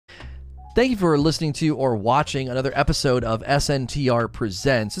Thank you for listening to or watching another episode of SNTR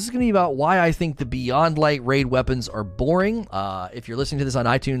Presents. This is going to be about why I think the Beyond Light raid weapons are boring. If you're listening to this on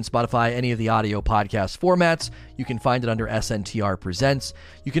iTunes, Spotify, any of the audio podcast formats, you can find it under SNTR Presents.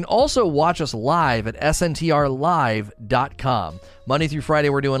 You can also watch us live at sntrlive.com. Monday through Friday,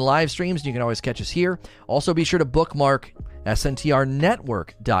 we're doing live streams, and you can always catch us here. Also, be sure to bookmark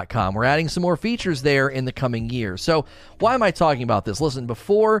sntrnetwork.com. We're adding some more features there in the coming year. So why am I talking about this? Listen,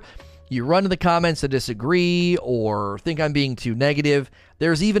 before you run to the comments to disagree or think I'm being too negative,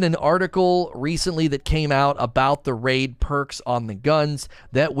 there's even an article recently that came out about the raid perks on the guns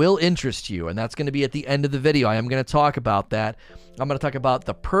that will interest you, and that's going to be at the end of the video. I am going to talk about that. I'm going to talk about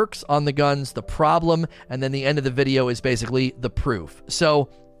the perks on the guns, the problem, and then the end of the video is basically the proof. So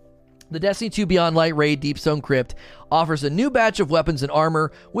the Destiny 2 Beyond Light Raid Deep Stone Crypt offers a new batch of weapons and armor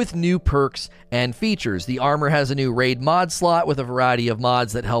with new perks and features. The armor has a new raid mod slot with a variety of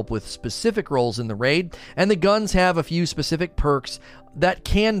mods that help with specific roles in the raid, and the guns have a few specific perks that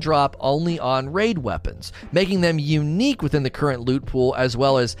can drop only on raid weapons, making them unique within the current loot pool as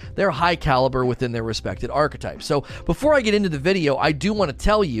well as their high caliber within their respected archetypes. So before I get into the video, I do want to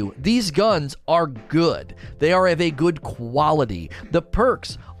tell you these guns are good. They are of a good quality. The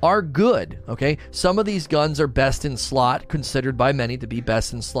perks are good, okay? Some of these guns are best in slot, considered by many to be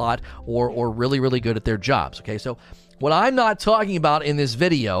best in slot or really, really good at their jobs, okay? So what I'm not talking about in this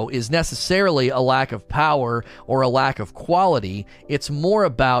video is necessarily a lack of power or a lack of quality. It's more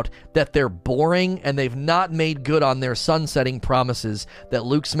about that they're boring and they've not made good on their sunsetting promises that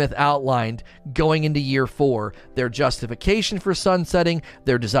Luke Smith outlined going into year 4. Their justification for sunsetting,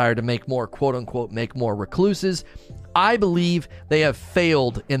 their desire to make more, quote-unquote, make more recluses. I believe they have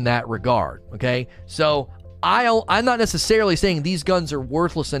failed in that regard, okay? So I'm not necessarily saying these guns are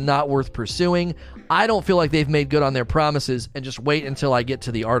worthless and not worth pursuing. I don't feel like they've made good on their promises, and just wait until I get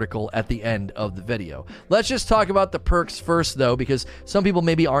to the article at the end of the video. Let's just talk about the perks first, though, because some people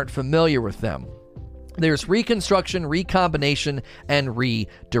maybe aren't familiar with them. There's Reconstruction, Recombination, and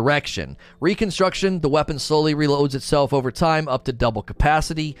Redirection. Reconstruction, the weapon slowly reloads itself over time up to double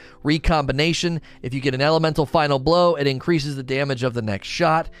capacity. Recombination, if you get an elemental final blow, it increases the damage of the next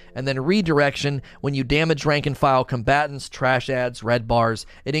shot. And then Redirection, when you damage rank and file combatants, trash ads, red bars,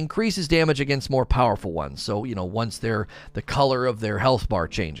 it increases damage against more powerful ones. So, once the color of their health bar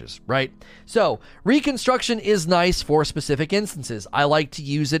changes, right? So, Reconstruction is nice for specific instances. I like to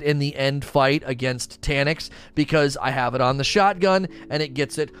use it in the end fight against Taniks because I have it on the shotgun and it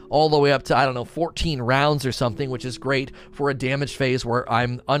gets it all the way up to, 14 rounds or something, which is great for a damage phase where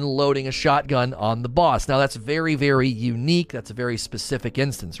I'm unloading a shotgun on the boss. Now, that's very, very unique. That's a very specific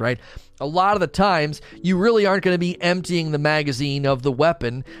instance, right? A lot of the times, you really aren't going to be emptying the magazine of the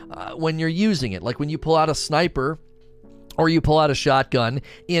weapon when you're using it. Like when you pull out a sniper or you pull out a shotgun,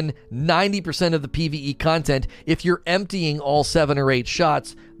 in 90% of the PvE content, if you're emptying all 7 or 8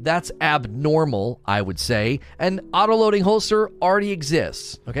 shots, that's abnormal, I would say, and autoloading holster already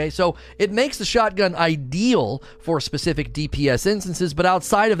exists, okay? So it makes the shotgun ideal for specific DPS instances, but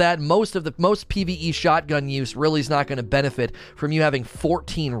outside of that, most PvE shotgun use really is not going to benefit from you having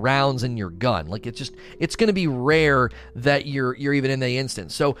 14 rounds in your gun. Like it's going to be rare that you're even in the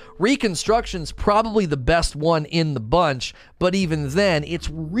instance. So Reconstruction's probably the best one in the bunch, but even then, it's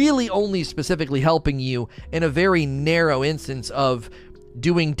really only specifically helping you in a very narrow instance of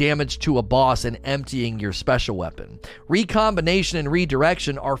doing damage to a boss and emptying your special weapon. Recombination and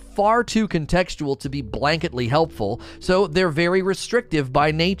Redirection are far too contextual to be blanketly helpful, so they're very restrictive by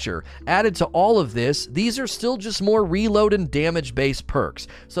nature. Added to all of this, these are still just more reload and damage-based perks,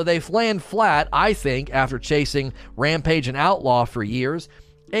 so they've land flat, I think, after chasing Rampage and Outlaw for years,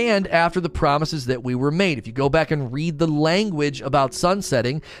 and after the promises that we were made. If you go back and read the language about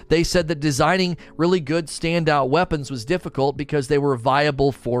sunsetting, they said that designing really good standout weapons was difficult because they were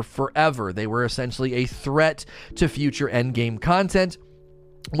viable for forever. They were essentially a threat to future endgame content,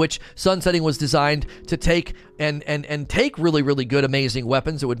 which sunsetting was designed to take and take really, really good, amazing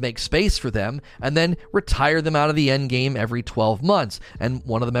weapons that would make space for them and then retire them out of the end game every 12 months. And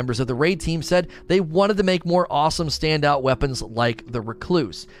one of the members of the raid team said they wanted to make more awesome standout weapons like the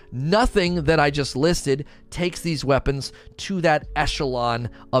Recluse. Nothing that I just listed takes these weapons to that echelon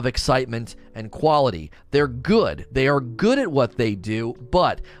of excitement and quality. They're good. They are good at what they do,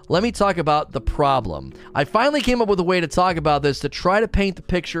 but let me talk about the problem. I finally came up with a way to talk about this to try to paint the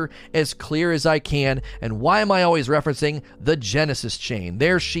picture as clear as I can. And why am I always referencing the Genesis chain?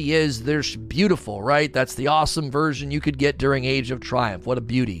 There she is. There's beautiful, right? That's the awesome version you could get during Age of Triumph. What a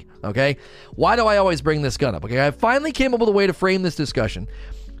beauty, okay? Why do I always bring this gun up? Okay, I finally came up with a way to frame this discussion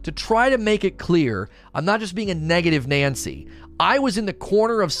to try to make it clear I'm not just being a negative Nancy. I was in the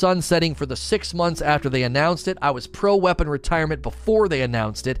corner of sunsetting for the 6 months after they announced it. I was pro weapon retirement before they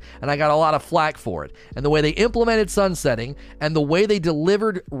announced it, and I got a lot of flack for it. And the way they implemented sunsetting and the way they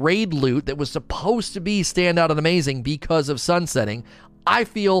delivered raid loot that was supposed to be standout and amazing because of sunsetting, I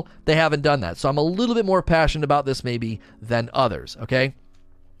feel they haven't done that. So I'm a little bit more passionate about this maybe than others, okay?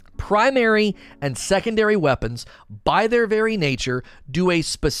 Primary and secondary weapons, by their very nature, do a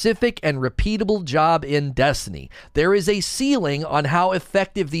specific and repeatable job in Destiny. There is a ceiling on how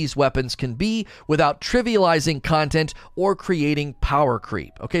effective these weapons can be without trivializing content or creating power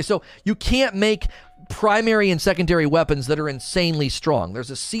creep. Okay, so you can't make primary and secondary weapons that are insanely strong.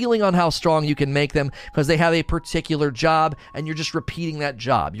 There's a ceiling on how strong you can make them because they have a particular job and you're just repeating that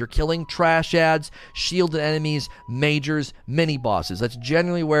job. You're killing trash ads, shielded enemies, majors, mini bosses. That's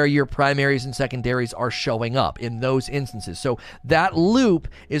generally where your primaries and secondaries are showing up in those instances. So that loop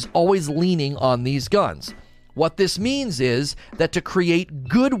is always leaning on these guns. What this means is that to create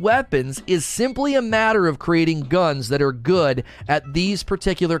good weapons is simply a matter of creating guns that are good at these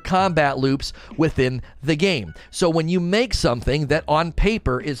particular combat loops within the game. So when you make something that on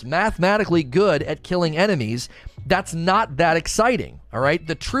paper is mathematically good at killing enemies, that's not that exciting, all right?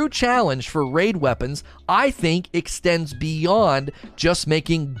 The true challenge for raid weapons, I think, extends beyond just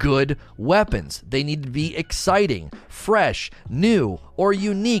making good weapons. They need to be exciting, fresh, new, or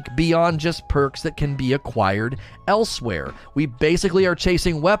unique beyond just perks that can be acquired elsewhere. We basically are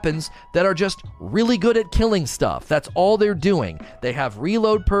chasing weapons that are just really good at killing stuff. That's all they're doing. They have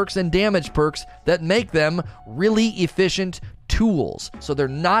reload perks and damage perks that make them really efficient tools. So they're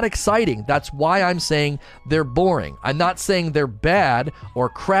not exciting. That's why I'm saying they're boring. I'm not saying they're bad or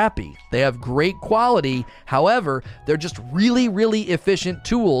crappy. They have great quality. However, they're just really, really efficient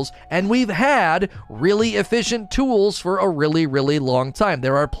tools. And we've had really efficient tools for a really, really long time.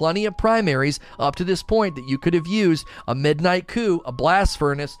 There are plenty of primaries up to this point that you could have used: a Midnight Coup, a Blast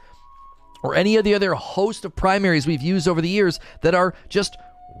Furnace, or any of the other host of primaries we've used over the years that are just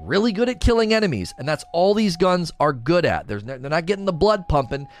really good at killing enemies, and that's all these guns are good at. They're not getting the blood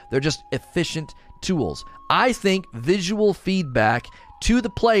pumping. They're just efficient tools. I think visual feedback to the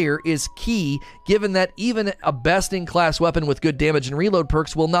player is key, given that even a best-in-class weapon with good damage and reload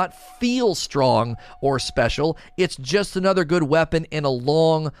perks will not feel strong or special. It's just another good weapon in a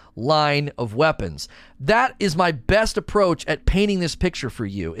long line of weapons. That is my best approach at painting this picture for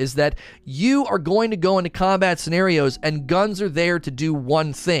you, is that you are going to go into combat scenarios and guns are there to do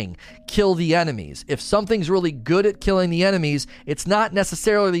one thing: kill the enemies. If something's really good at killing the enemies, it's not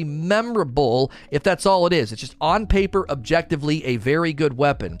necessarily memorable if that's all it is. It's just on paper, objectively, a very good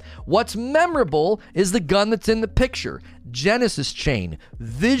weapon. What's memorable is the gun that's in the picture. Genesis Chain,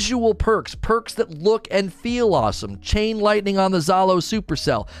 visual perks, perks that look and feel awesome. Chain Lightning on the Zalo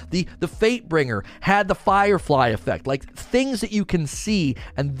Supercell. The Fatebringer had the Firefly effect, like things that you can see,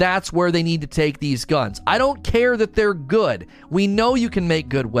 and that's where they need to take these guns. I don't care that they're good. We know you can make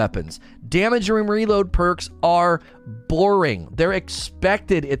good weapons. Damage and reload perks are boring. They're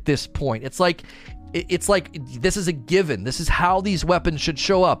expected at this point. It's like this is a given. This is how these weapons should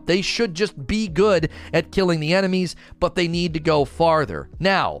show up. They should just be good at killing the enemies, but they need to go farther.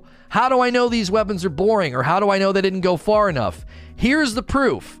 Now, how do I know these weapons are boring, or how do I know they didn't go far enough? Here's the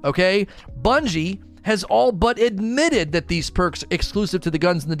proof, okay? Bungie has all but admitted that these perks exclusive to the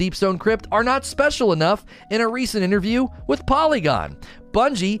guns in the Deepstone Crypt are not special enough in a recent interview with Polygon.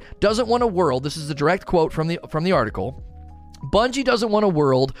 Bungie doesn't want a world, this is a direct quote from the article, Bungie doesn't want a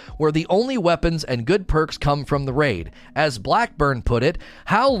world where the only weapons and good perks come from the raid. As Blackburn put it,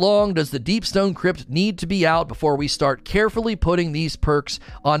 how long does the Deepstone Crypt need to be out before we start carefully putting these perks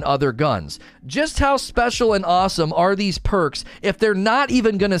on other guns? Just how special and awesome are these perks if they're not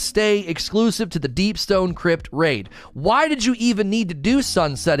even going to stay exclusive to the Deepstone Crypt raid? Why did you even need to do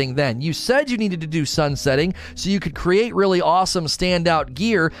sunsetting then? You said you needed to do sunsetting so you could create really awesome standout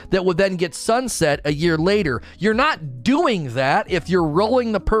gear that would then get sunset a year later. You're not doing that if you're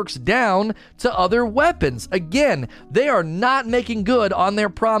rolling the perks down to other weapons. Again, they are not making good on their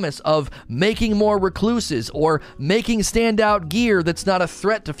promise of making more recluses or making standout gear that's not a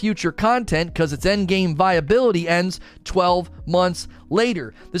threat to future content because its endgame viability ends 12 months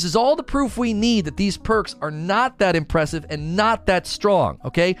later. This is all the proof we need that these perks are not that impressive and not that strong,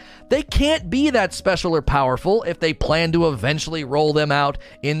 okay? They can't be that special or powerful if they plan to eventually roll them out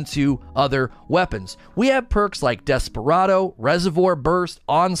into other weapons. We have perks like Desperado, Reservoir Burst,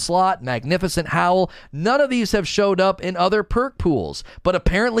 Onslaught, Magnificent Howl. None of these have showed up in other perk pools, but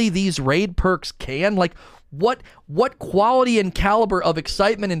apparently these raid perks can. Like, What quality and caliber of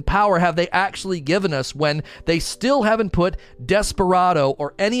excitement and power have they actually given us when they still haven't put Desperado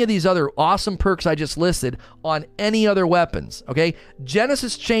or any of these other awesome perks I just listed on any other weapons, okay?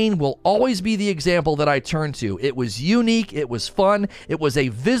 Genesis Chain will always be the example that I turn to. It was unique, it was fun, it was a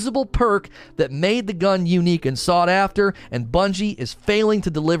visible perk that made the gun unique and sought after, and Bungie is failing to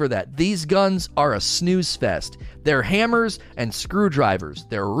deliver that. These guns are a snooze fest. They're hammers and screwdrivers.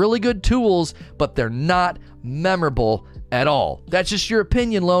 They're really good tools, but they're not memorable at all. That's just your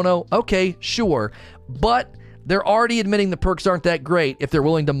opinion, Lono. Okay, sure. But they're already admitting the perks aren't that great if they're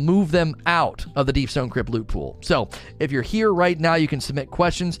willing to move them out of the Deepstone Crypt loot pool. So if you're here right now, you can submit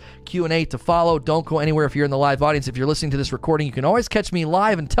questions, Q&A to follow. Don't go anywhere if you're in the live audience. If you're listening to this recording, you can always catch me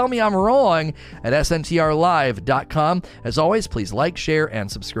live and tell me I'm wrong at sntrlive.com. As always, please like, share,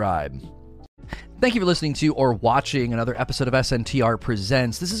 and subscribe. Thank you for listening to or watching another episode of SNTR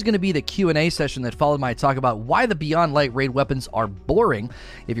Presents. This is going to be the Q&A session that followed my talk about why the Beyond Light raid weapons are boring.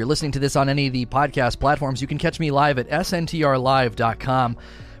 If you're listening to this on any of the podcast platforms, you can catch me live at sntrlive.com.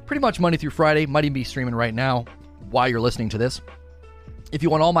 Pretty much Monday through Friday. Might even be streaming right now while you're listening to this. If you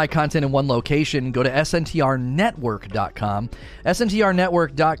want all my content in one location, go to sntrnetwork.com.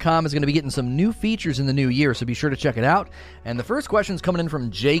 sntrnetwork.com is going to be getting some new features in the new year, so be sure to check it out. And the first question is coming in from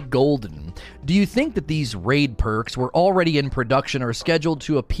Jay Golden. Do you think that these raid perks were already in production or scheduled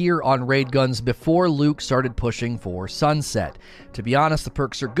to appear on raid guns before Luke started pushing for Sunset? To be honest, the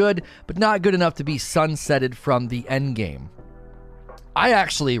perks are good, but not good enough to be sunsetted from the endgame. I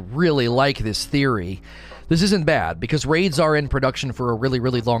actually really like this theory. This isn't bad because raids are in production for a really,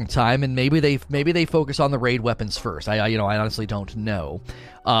 really long time, and maybe they focus on the raid weapons first. I honestly don't know.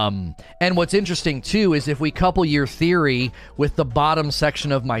 And what's interesting too is if we couple your theory with the bottom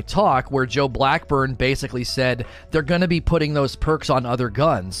section of my talk, where Joe Blackburn basically said they're going to be putting those perks on other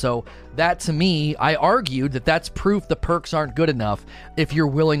guns. So that, to me, I argued that that's proof the perks aren't good enough if you're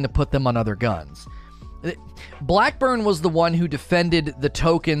willing to put them on other guns. Blackburn was the one who defended the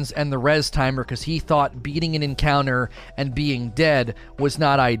tokens and the res timer because he thought beating an encounter and being dead was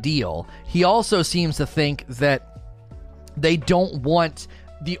not ideal. He also seems to think that they don't want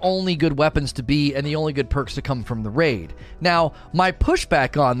the only good weapons to be and the only good perks to come from the raid. Now, my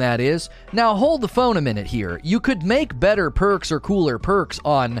pushback on that is, now hold the phone a minute here. You could make better perks or cooler perks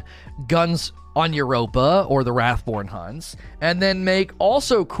on guns on Europa or the Wrathborn hunts, and then make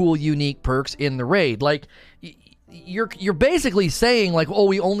also cool, unique perks in the raid. Like, you're basically saying, like, oh,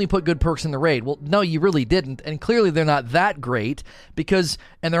 we only put good perks in the raid. Well, no, you really didn't, and clearly they're not that great,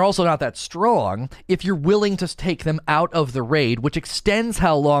 and they're also not that strong if you're willing to take them out of the raid, which extends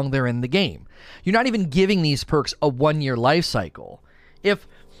how long they're in the game. You're not even giving these perks a 1-year life cycle. If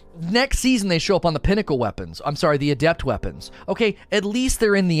next season they show up on the pinnacle weapons, the adept weapons, okay, at least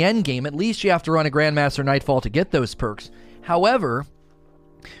they're in the end game. At least you have to run a Grandmaster Nightfall to get those perks. However,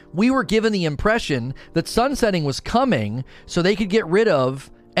 we were given the impression that sunsetting was coming so they could get rid of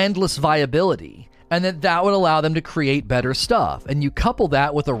endless viability, and that would allow them to create better stuff. And you couple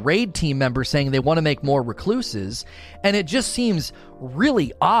that with a raid team member saying they want to make more recluses, and it just seems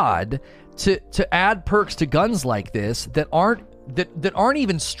really odd to add perks to guns like this that aren't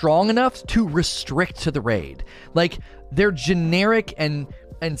even strong enough to restrict to the raid. Like, they're generic and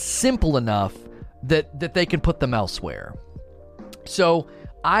simple enough that they can put them elsewhere. So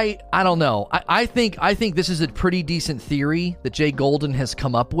I don't know. I think this is a pretty decent theory that Jay Golden has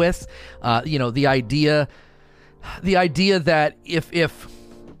come up with. The idea that if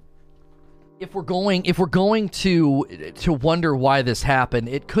we're going to wonder why this happened,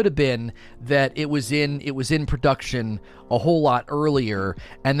 it could have been that it was in production a whole lot earlier,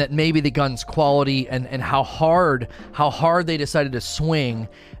 and that maybe the gun's quality and how hard they decided to swing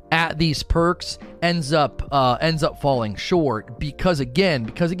at these perks ends up falling short because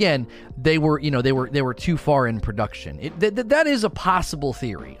again they were too far in production. That is a possible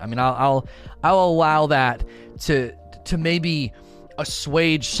theory. I mean, I'll allow that to maybe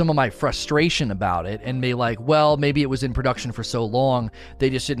assuage some of my frustration about it and be like, well, maybe it was in production for so long they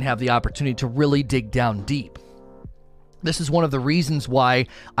just didn't have the opportunity to really dig down deep. This is one of the reasons why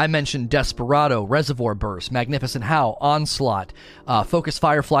I mentioned Desperado, Reservoir Burst, Magnificent Howl, Onslaught, Focus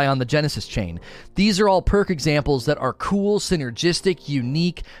Firefly on the Genesis chain. These are all perk examples that are cool, synergistic,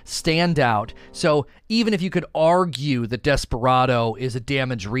 unique, stand out. So even if you could argue that Desperado is a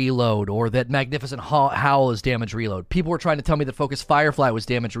damage reload or that Magnificent Howl is damage reload, people were trying to tell me that Focus Firefly was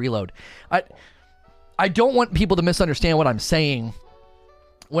damage reload. I don't want people to misunderstand what I'm saying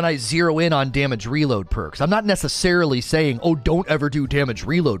when I zero in on damage reload perks. I'm not necessarily saying, oh, don't ever do damage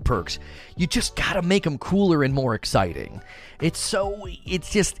reload perks. You just gotta make them cooler and more exciting. It's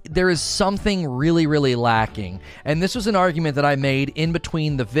just, there is something really, really lacking. And this was an argument that I made in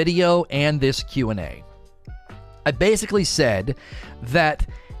between the video and this Q&A. I basically said that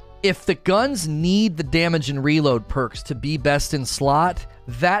if the guns need the damage and reload perks to be best in slot,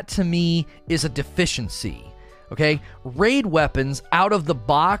 that to me is a deficiency. Okay, raid weapons out of the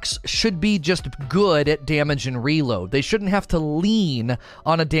box should be just good at damage and reload. They shouldn't have to lean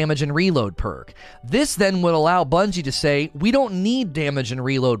on a damage and reload perk. This then would allow Bungie to say, we don't need damage and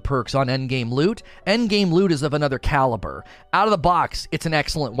reload perks on endgame loot. Endgame loot is of another caliber. Out of the box, it's an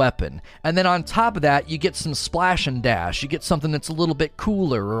excellent weapon. And then on top of that, you get some splash and dash. You get something that's a little bit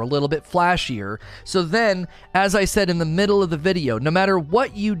cooler or a little bit flashier. So then, as I said in the middle of the video, no matter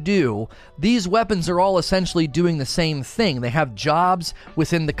what you do, these weapons are all essentially doing the same thing. They have jobs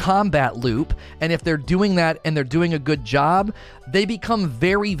within the combat loop, and if they're doing that and they're doing a good job, they become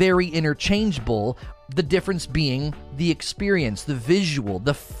very, very interchangeable. The difference being the experience, the visual,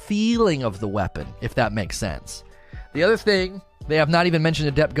 the feeling of the weapon, if that makes sense. The other thing, they have not even mentioned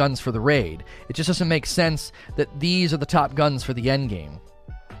adept guns for the raid. It just doesn't make sense that these are the top guns for the endgame.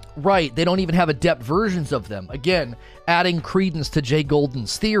 Right, they don't even have adept versions of them. Again, adding credence to Jay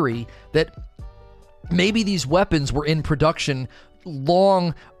Golden's theory that maybe these weapons were in production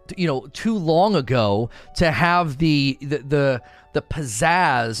too long ago to have the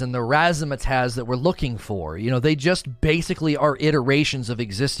pizzazz and the razzmatazz that we're looking for. They just basically are iterations of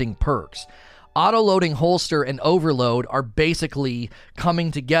existing perks. Auto-loading holster and overload are basically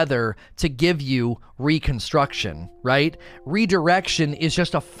coming together to give you reconstruction, right? Redirection is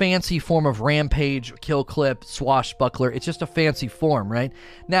just a fancy form of rampage, kill clip, swashbuckler. It's just a fancy form, right?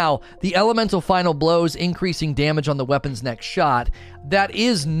 Now, the elemental final blows increasing damage on the weapon's next shot, that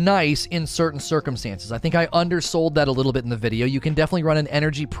is nice in certain circumstances. I think I undersold that a little bit in the video. You can definitely run an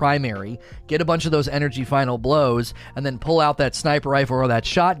energy primary, get a bunch of those energy final blows, and then pull out that sniper rifle or that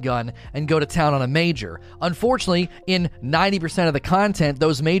shotgun and go to town on a major. Unfortunately, in 90% of the content,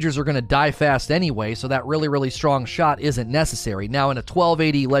 those majors are going to die fast anyway, so that really, really strong shot isn't necessary. Now, in a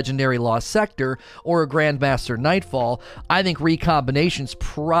 1280 Legendary Lost Sector or a Grandmaster Nightfall, I think recombination's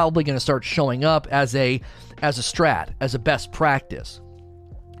probably going to start showing up as a strat, as a best practice.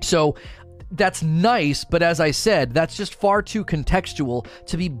 So that's nice, but as I said, that's just far too contextual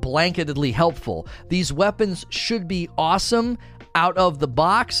to be blanketedly helpful. These weapons should be awesome out of the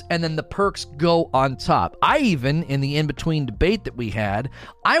box, and then the perks go on top. I even, in the in-between debate that we had,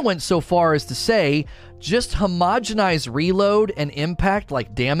 I went so far as to say, just homogenize reload and impact,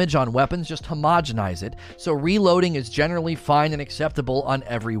 like damage on weapons, just homogenize it. So reloading is generally fine and acceptable on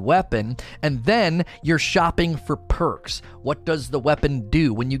every weapon, and then you're shopping for perks. What does the weapon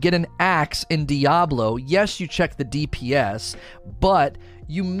do? When you get an axe in Diablo, yes, you check the DPS, but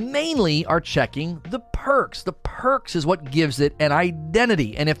you mainly are checking the perks. The perks is what gives it an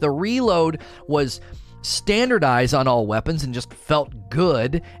identity. And if the reload was standardized on all weapons and just felt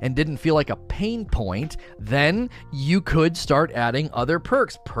good and didn't feel like a pain point, then you could start adding other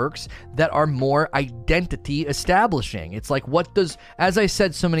perks that are more identity establishing. It's like, what does, as I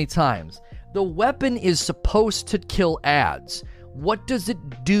said so many times, the weapon is supposed to kill ads. What does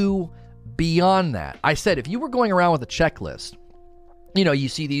it do beyond that? I said, if you were going around with a checklist, you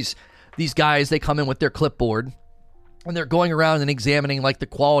see these guys, they come in with their clipboard and they're going around and examining like the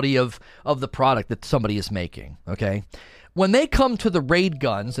quality of the product that somebody is making, okay? When they come to the raid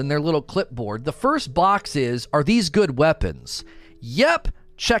guns and their little clipboard, the first box is, are these good weapons? Yep,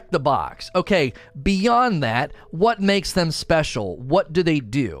 check the box. Okay, beyond that, what makes them special? What do they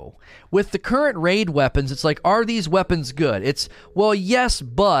do? With the current raid weapons, it's like, are these weapons good? It's, well, yes,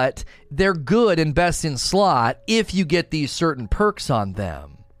 but they're good and best in slot if you get these certain perks on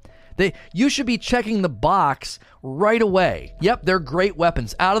them. You should be checking the box right away. Yep, they're great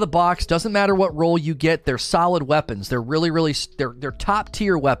weapons. Out of the box, doesn't matter what role you get, they're solid weapons. They're really, really, they're top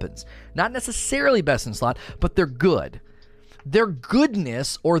tier weapons. Not necessarily best in slot, but they're good. Their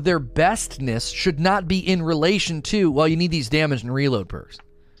goodness or their bestness should not be in relation to, well, you need these damage and reload perks.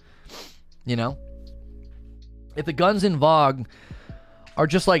 If the guns in VoG are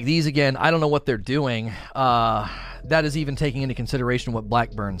just like these again, I don't know what they're doing. That is even taking into consideration what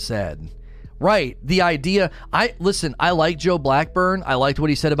Blackburn said. Right, the idea, I like Joe Blackburn. I liked what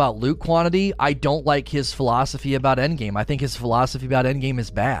he said about loot quantity. I don't like his philosophy about Endgame. I think his philosophy about Endgame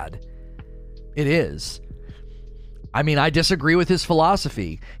is bad. It is. I mean, I disagree with his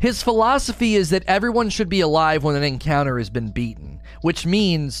philosophy. His philosophy is that everyone should be alive when an encounter has been beaten, which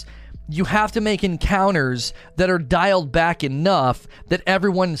means you have to make encounters that are dialed back enough that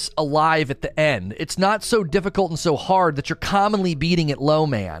everyone's alive at the end. It's not so difficult and so hard that you're commonly beating it low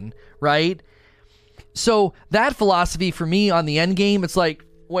man, right? So that philosophy for me on the end game, it's like,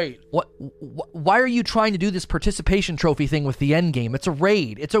 wait, why are you trying to do this participation trophy thing with the end game? It's a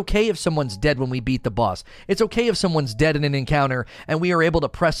raid. It's okay if someone's dead when we beat the boss. It's okay if someone's dead in an encounter and we are able to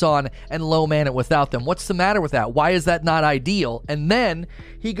press on and low man it without them. What's the matter with that? Why is that not ideal? And then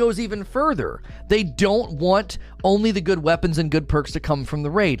he goes even further. They don't want only the good weapons and good perks to come from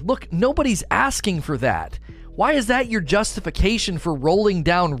the raid. Look, nobody's asking for that. Why is that your justification for rolling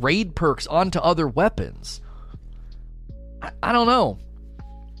down raid perks onto other weapons? I don't know.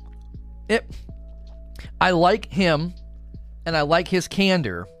 I like him, and I like his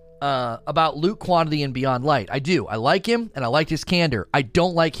candor about loot quantity and Beyond Light. I do. I like him, and I like his candor. I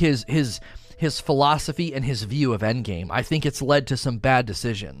don't like his philosophy and his view of Endgame. I think it's led to some bad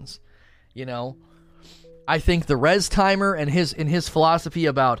decisions. You know, I think the res timer and his philosophy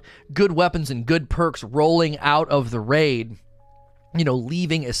about good weapons and good perks rolling out of the raid, you know,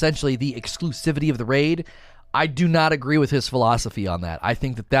 leaving essentially the exclusivity of the raid. I do not agree with his philosophy on that. I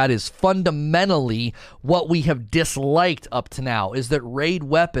think that is fundamentally what we have disliked up to now, is that raid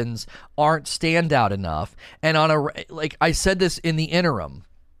weapons aren't standout enough. And like I said this in the interim,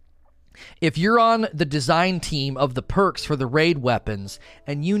 if you're on the design team of the perks for the raid weapons,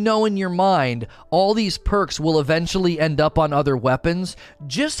 and you know in your mind all these perks will eventually end up on other weapons,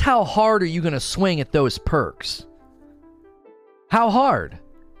 just how hard are you going to swing at those perks? How hard?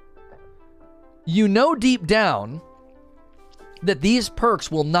 You know deep down that these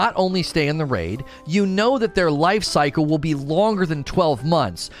perks will not only stay in the raid, you know that their life cycle will be longer than 12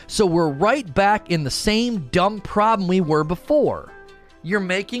 months. So we're right back in the same dumb problem we were before. You're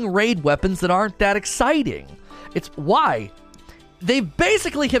making raid weapons that aren't that exciting. It's why. They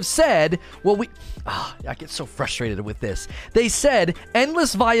basically have said, well, I get so frustrated with this. They said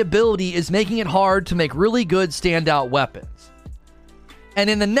endless viability is making it hard to make really good standout weapons. And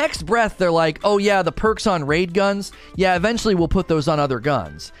in the next breath, they're like, oh yeah, the perks on raid guns, yeah, eventually we'll put those on other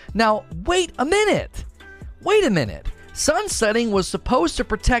guns. Now, wait a minute. Sunsetting was supposed to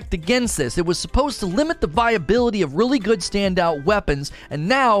protect against this. It was supposed to limit the viability of really good standout weapons, and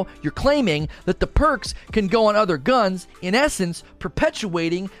now you're claiming that the perks can go on other guns, in essence,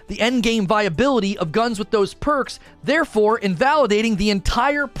 perpetuating the endgame viability of guns with those perks, therefore invalidating the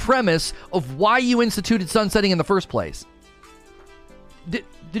entire premise of why you instituted sunsetting in the first place.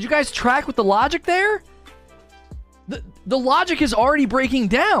 Did you guys track with the logic there? The logic is already breaking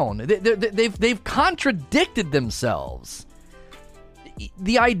down. They've contradicted themselves.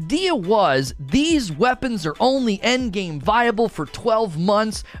 The idea was these weapons are only endgame viable for 12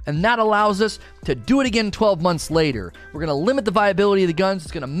 months, and that allows us to do it again 12 months later. We're going to limit the viability of the guns.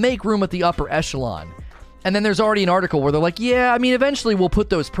 It's going to make room at the upper echelon. And then there's already an article where they're like, yeah, I mean, eventually we'll put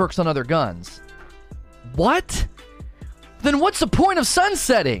those perks on other guns. What? Then what's the point of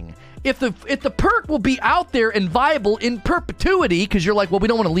sunsetting? If the perk will be out there and viable in perpetuity, because you're like, well, we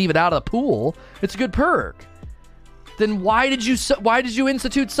don't want to leave it out of the pool. It's a good perk. Then why did you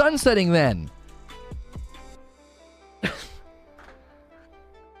institute sunsetting then?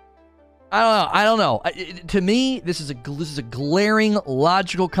 I don't know. To me, this is a glaring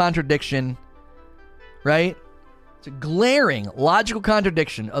logical contradiction, right? It's a glaring logical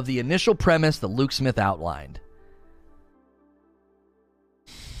contradiction of the initial premise that Luke Smith outlined.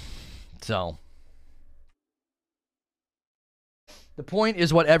 So, the point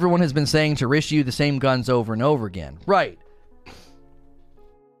is what everyone has been saying to issue the same guns over and over again. Right.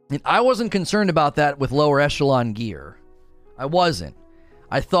 And I wasn't concerned about that with lower echelon gear. I wasn't.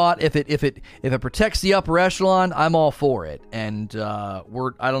 I thought if it protects the upper echelon, I'm all for it. And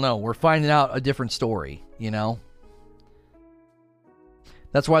we're finding out a different story, you know?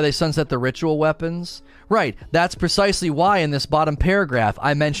 That's why they sunset the ritual weapons. Right, that's precisely why in this bottom paragraph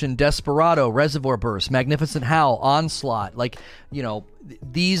I mentioned Desperado, Reservoir Burst, Magnificent Howl, Onslaught. Like, you know,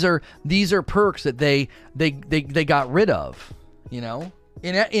 these are perks that they got rid of, you know?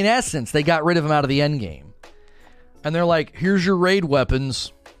 In essence, they got rid of them out of the endgame. And they're like, here's your raid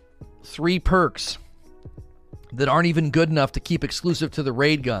weapons. 3 perks that aren't even good enough to keep exclusive to the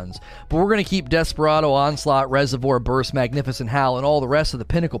raid guns. But we're going to keep Desperado, Onslaught, Reservoir Burst, Magnificent Howl, and all the rest of the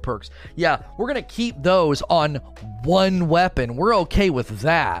pinnacle perks. Yeah, we're going to keep those on one weapon. We're okay with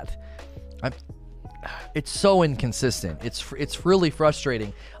that. It's so inconsistent. It's really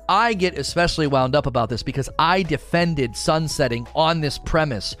frustrating. I get especially wound up about this because I defended sunsetting on this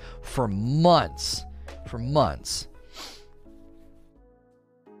premise for months.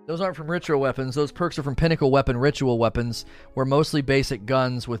 Those aren't from ritual weapons. Those perks are from pinnacle weapon ritual weapons, were mostly basic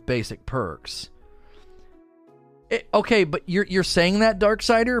guns with basic perks. Okay, but you're saying that,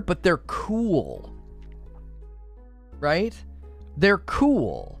 Darksider, but they're cool. Right? They're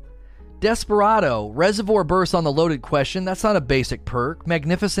cool. Desperado, Reservoir Burst on the loaded question. That's not a basic perk.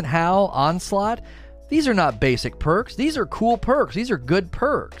 Magnificent Howl, Onslaught. These are not basic perks. These are cool perks. These are good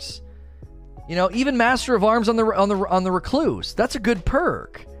perks. You know, even Master of Arms on the Recluse. That's a good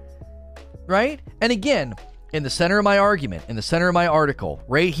perk. Right? And again, in the center of my argument, in the center of my article,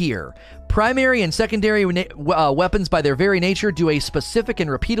 right here, primary and secondary weapons by their very nature do a specific and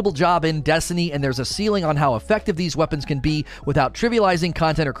repeatable job in Destiny, and there's a ceiling on how effective these weapons can be without trivializing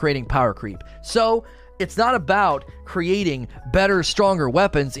content or creating power creep. So, it's not about creating better, stronger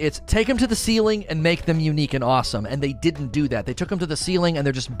weapons. It's take them to the ceiling and make them unique and awesome, and they didn't do that. They took them to the ceiling, and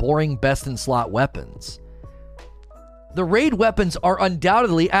they're just boring best-in-slot weapons. The raid weapons are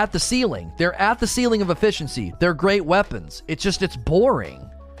undoubtedly at the ceiling. They're at the ceiling of efficiency. They're great weapons. It's boring.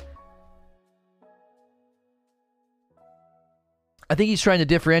 I think he's trying to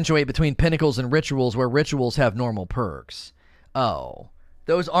differentiate between pinnacles and rituals where rituals have normal perks. Oh,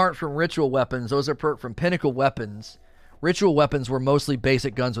 those aren't from ritual weapons. Those are perks from pinnacle weapons. Ritual weapons were mostly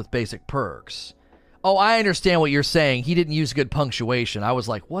basic guns with basic perks. Oh, I understand what you're saying. He didn't use good punctuation. I was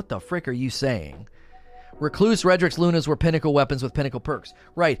like, what the frick are you saying? Recluse, Redrix, Lunas were pinnacle weapons with pinnacle perks.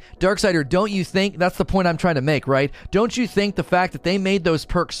 Right. Darksider, don't you think, that's the point I'm trying to make, right? Don't you think the fact that they made those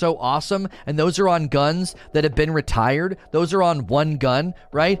perks so awesome, and those are on guns that have been retired, those are on one gun,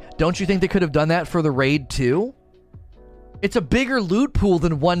 right? Don't you think they could have done that for the raid too? It's a bigger loot pool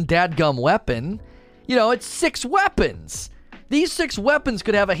than one dadgum weapon. You know, it's 6 weapons. These 6 weapons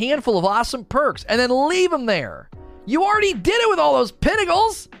could have a handful of awesome perks, and then leave them there. You already did it with all those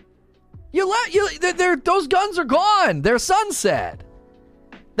pinnacles. Those guns are gone. They're sunset.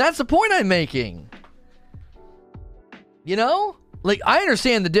 That's the point I'm making. You know? Like, I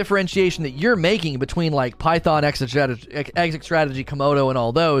understand the differentiation that you're making between, like, Python, Exit Strategy, Komodo, and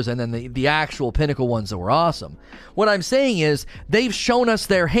all those, and then the actual pinnacle ones that were awesome. What I'm saying is, they've shown us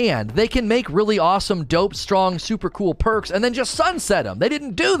their hand. They can make really awesome, dope, strong, super cool perks, and then just sunset them. They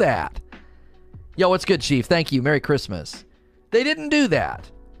didn't do that. Yo, what's good, Chief? Thank you. Merry Christmas. They didn't do that.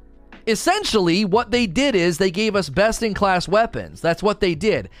 Essentially, what they did is they gave us best-in-class weapons. That's what they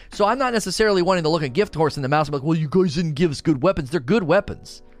did. So I'm not necessarily wanting to look a gift horse in the mouth and be like, well, you guys didn't give us good weapons. They're good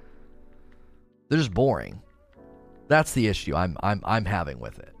weapons. They're just boring. That's the issue I'm having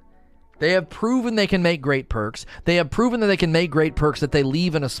with it. They have proven they can make great perks. They have proven that they can make great perks that they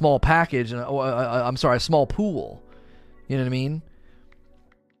leave in a small package, a small pool. You know what I mean?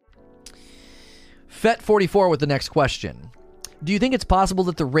 Fet44 with the next question. Do you think it's possible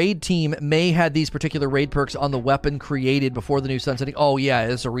that the raid team may had these particular raid perks on the weapon created before the new sunsetting? Oh, yeah,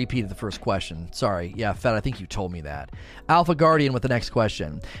 it's a repeat of the first question. Sorry. Yeah, Fed, I think you told me that. Alpha Guardian with the next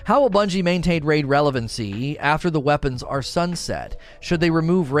question. How will Bungie maintain raid relevancy after the weapons are sunset? Should they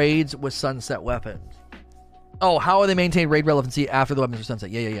remove raids with sunset weapons? Oh, how will they maintain raid relevancy after the weapons are sunset?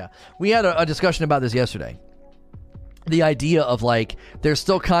 Yeah. We had a discussion about this yesterday. The idea of, like, there's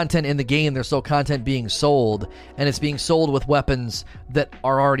still content in the game, there's still content being sold, and it's being sold with weapons that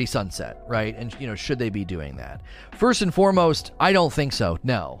are already sunset, right? And, you know, should they be doing that? First and foremost, I don't think so.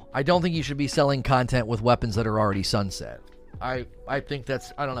 No. I don't think you should be selling content with weapons that are already sunset. I think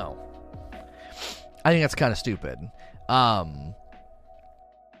that's, I don't know. I think that's kind of stupid.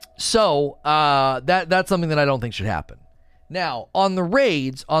 So, that's something that I don't think should happen. Now, on the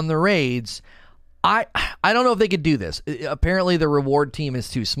raids, I don't know if they could do this. Apparently, the reward team is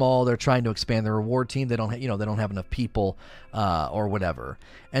too small. They're trying to expand the reward team. They don't have enough people, or whatever.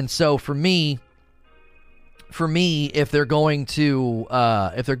 And so for me, if they're going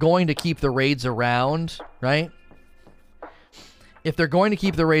to keep the raids around, right? If they're going to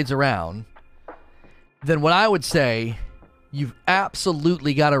keep the raids around, then what I would say, you've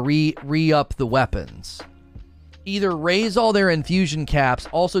absolutely got to re-up the weapons. Either raise all their infusion caps,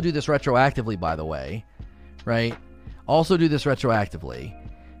 also do this retroactively, by the way, right? Also do this retroactively.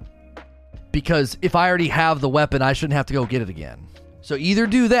 Because if I already have the weapon, I shouldn't have to go get it again. So either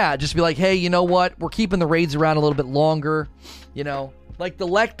do that, just be like, hey, you know what? We're keeping the raids around a little bit longer. You know, like the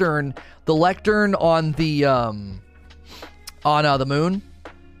lectern on the moon.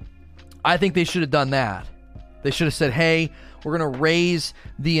 I think they should have done that. They should have said, hey, we're going to raise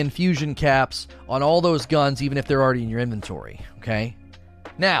the infusion caps on all those guns, even if they're already in your inventory, okay?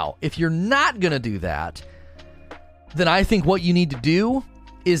 Now, if you're not going to do that, then I think what you need to do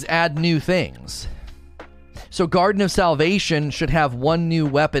is add new things. So Garden of Salvation should have 1 new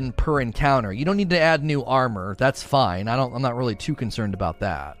weapon per encounter. You don't need to add new armor. That's fine. I'm not really too concerned about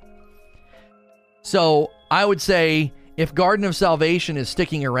that. So I would say if Garden of Salvation is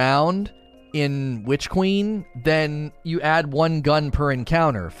sticking around in Witch Queen, then you add 1 gun per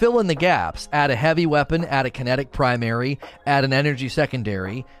encounter. Fill in the gaps. Add a heavy weapon, add a kinetic primary, add an energy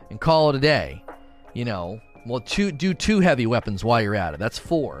secondary, and call it a day. Well, do 2 heavy weapons while you're at it. That's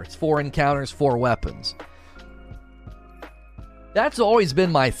 4. It's 4 encounters, 4 weapons. That's always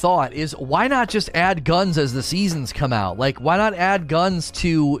been my thought, is why not just add guns as the seasons come out? Like, why not add guns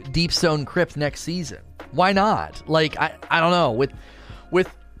to Deepstone Crypt next season? Why not? Like, I don't know.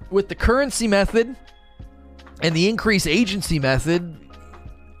 With the currency method and the increased agency method,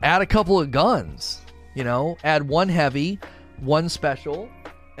 add a couple of guns. Add 1 heavy, 1 special,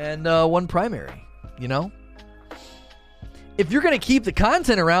 and 1 primary. If you're going to keep the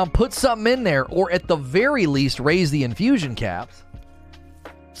content around, put something in there, or at the very least, raise the infusion caps.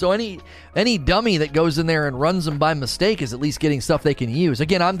 So any dummy that goes in there and runs them by mistake is at least getting stuff they can use.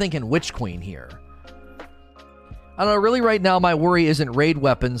 Again, I'm thinking Witch Queen here. I don't know, really right now my worry isn't raid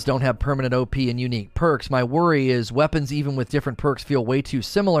weapons don't have permanent OP and unique perks. My worry is weapons even with different perks feel way too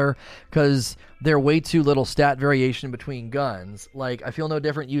similar because they're way too little stat variation between guns. Like, I feel no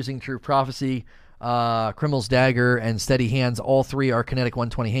different using True Prophecy, Criminal's Dagger, and Steady Hands. All 3 are kinetic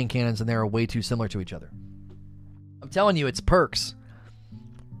 120 hand cannons, and they're way too similar to each other. I'm telling you, it's perks.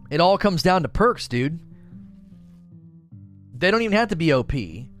 It all comes down to perks, dude. They don't even have to be OP.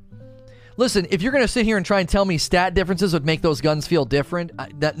 Listen, if you're going to sit here and try and tell me stat differences would make those guns feel different,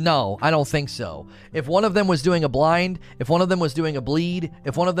 no, I don't think so. If one of them was doing a blind, if one of them was doing a bleed,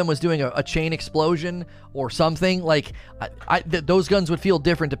 if one of them was doing a chain explosion or something, like, those guns would feel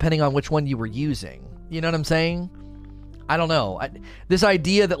different depending on which one you were using. You know what I'm saying? I don't know. This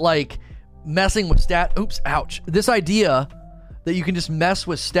idea that, like, messing with this idea that you can just mess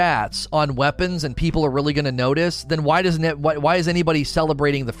with stats on weapons and people are really going to notice, then why is anybody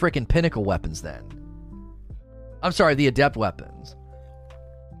celebrating the frickin' pinnacle weapons then? I'm sorry, the adept weapons.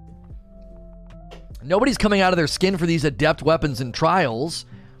 Nobody's coming out of their skin for these adept weapons in trials.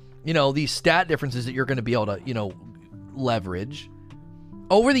 These stat differences that you're going to be able to, leverage.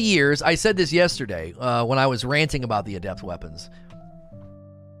 Over the years, I said this yesterday when I was ranting about the adept weapons.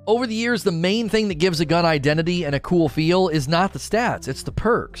 Over the years, the main thing that gives a gun identity and a cool feel is not the stats, it's the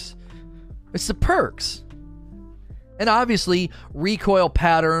perks. It's the perks. And obviously, recoil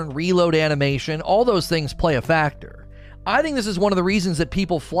pattern, reload animation, all those things play a factor. I think this is one of the reasons that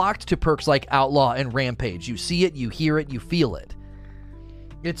people flocked to perks like Outlaw and Rampage. You see it, you hear it, you feel it.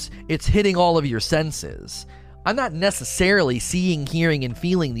 It's hitting all of your senses. I'm not necessarily seeing, hearing, and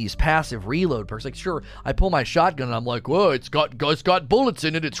feeling these passive reload perks. Like, sure, I pull my shotgun and I'm like, whoa, it's got bullets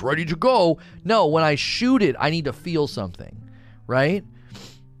in it, it's ready to go. No, when I shoot it, I need to feel something, right?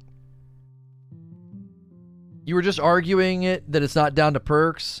 You were just arguing that it's not down to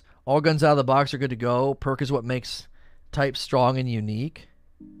perks. All guns out of the box are good to go. Perk is what makes types strong and unique.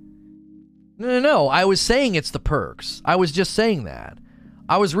 No. I was saying it's the perks. I was just saying that.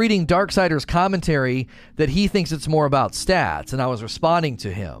 I was reading Darksider's commentary that he thinks it's more about stats, and I was responding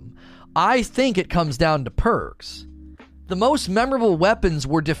to him. I think it comes down to perks. The most memorable weapons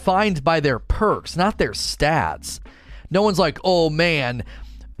were defined by their perks, not their stats. No one's like, oh man,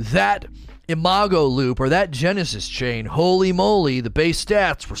 that Imago loop or that Genesis chain, holy moly, the base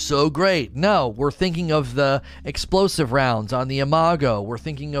stats were so great. No, we're thinking of the explosive rounds on the Imago. We're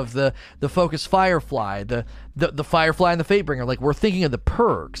thinking of the Focus Firefly, the Firefly and the Fatebringer. Like, we're thinking of the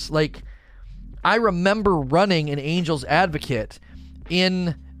perks. Like, I remember running an Angel's Advocate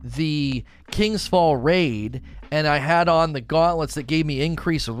in the King's Fall raid, and I had on the gauntlets that gave me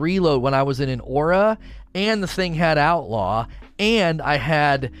increased reload when I was in an aura, and the thing had Outlaw, and I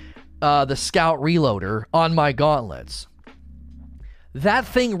had the Scout Reloader on my gauntlets. That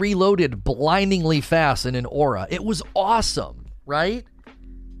thing reloaded blindingly fast in an aura. It was awesome, right?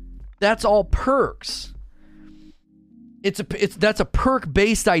 That's all perks. That's a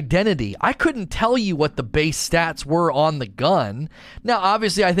perk-based identity. I couldn't tell you what the base stats were on the gun. Now,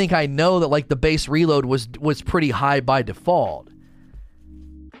 obviously, I think I know that, like, the base reload was pretty high by default.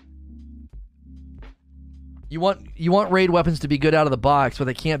 You want raid weapons to be good out of the box, but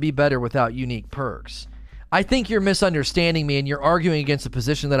they can't be better without unique perks. I think you're misunderstanding me, and you're arguing against a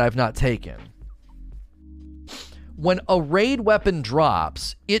position that I've not taken. When a raid weapon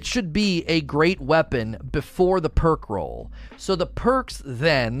drops, it should be a great weapon before the perk roll. So the perks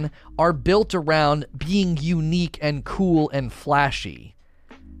then are built around being unique and cool and flashy.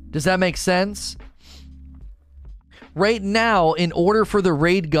 Does that make sense? Right now, in order for the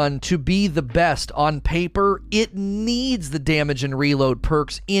raid gun to be the best on paper, it needs the damage and reload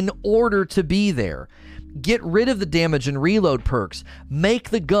perks in order to be there. Get rid of the damage and reload perks.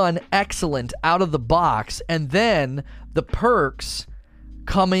 Make the gun excellent out of the box, and then the perks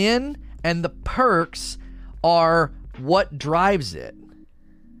come in, and the perks are what drives it.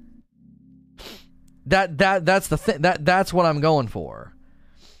 That's the thing. That's what I'm going for.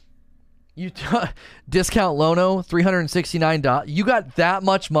 Discount Lono, $369. You got that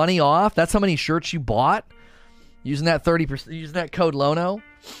much money off? That's how many shirts you bought? Using that 30%, using that code Lono?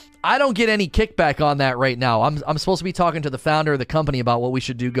 I don't get any kickback on that right now. I'm supposed to be talking to the founder of the company about what we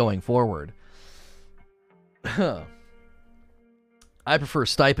should do going forward. I prefer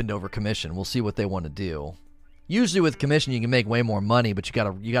stipend over commission. We'll see what they want to do. Usually with commission you can make way more money, but you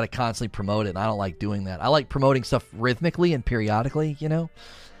gotta constantly promote it, and I don't like doing that. I like promoting stuff rhythmically and periodically, you know?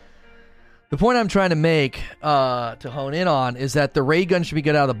 The point I'm trying to make, to hone in on, is that the ray gun should be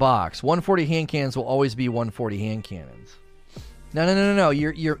good out of the box. 140 hand cannons will always be 140 hand cannons. No.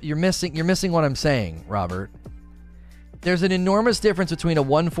 You're missing what I'm saying, Robert. There's an enormous difference between a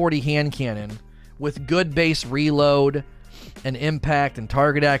 140 hand cannon with good base reload and impact and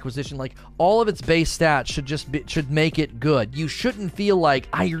target acquisition. Like, all of its base stats should make it good. You shouldn't feel like,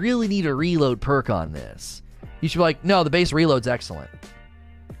 I really need a reload perk on this. You should be like, no, the base reload's excellent.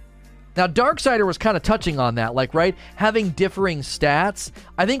 Now, Darksider was kind of touching on that, like, right? Having differing stats.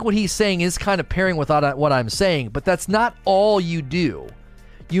 I think what he's saying is kind of pairing with what I'm saying, but that's not all you do.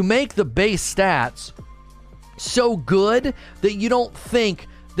 You make the base stats so good that you don't think,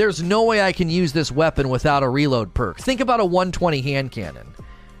 there's no way I can use this weapon without a reload perk. Think about a 120 hand cannon.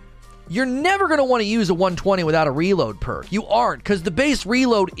 You're never going to want to use a 120 without a reload perk. You aren't, because the base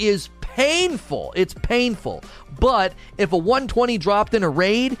reload is painful. It's painful. But if a 120 dropped in a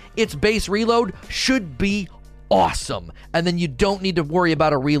raid, its base reload should be awesome. And then you don't need to worry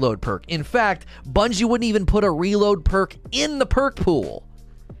about a reload perk. In fact, Bungie wouldn't even put a reload perk in the perk pool.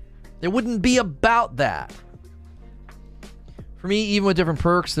 It wouldn't be about that. For me, even with different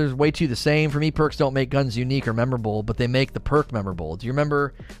perks, there's way too the same. For me, perks don't make guns unique or memorable, but they make the perk memorable. Do you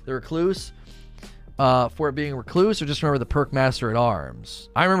remember the Recluse? For it being Recluse, or just remember the perk Master at Arms?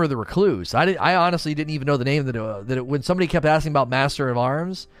 I remember the Recluse. I honestly didn't even know the name when somebody kept asking about Master of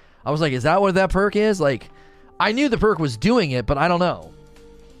Arms, I was like, is that what that perk is? Like, I knew the perk was doing it, but I don't know.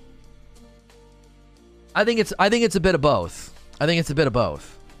 I think it's a bit of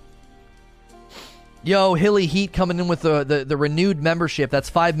both. Yo, Hilly Heat coming in with the renewed membership. That's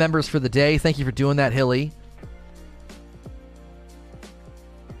 5 members for the day. Thank you for doing that, Hilly.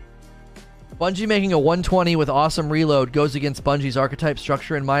 Bungie making a 120 with awesome reload goes against Bungie's archetype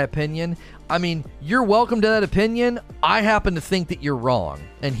structure, in my opinion. I mean, you're welcome to that opinion. I happen to think that you're wrong,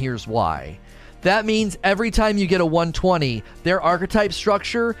 and here's why. That means every time you get a 120, their archetype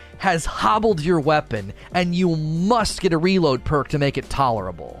structure has hobbled your weapon, and you must get a reload perk to make it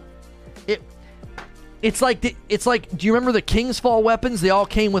tolerable. It's like, do you remember the King's Fall weapons? They all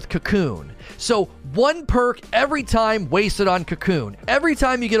came with Cocoon. So, one perk every time wasted on Cocoon. Every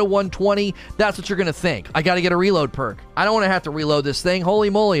time you get a 120, that's what you're going to think. I got to get a reload perk. I don't want to have to reload this thing. Holy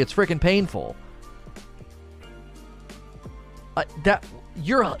moly, it's freaking painful.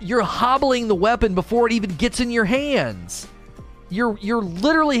 You're hobbling the weapon before it even gets in your hands. You're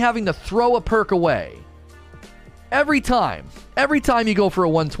literally having to throw a perk away. Every time you go for a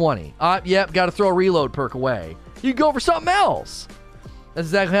 120, yep, got to throw a reload perk away. You go for something else. That's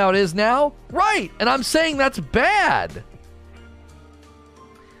exactly how it is now? Right, and I'm saying that's bad.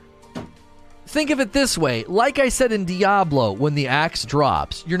 Think of it this way. Like I said in Diablo, when the axe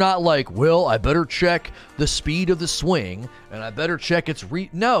drops, you're not like, well, I better check the speed of the swing, and I better check its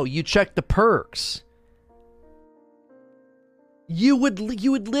No, you check the perks. You would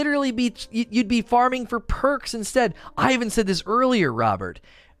literally be farming for perks instead. I even said this earlier, Robert.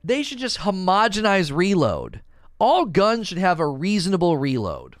 They should just homogenize reload. All guns should have a reasonable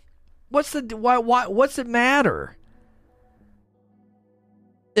reload. What's it matter?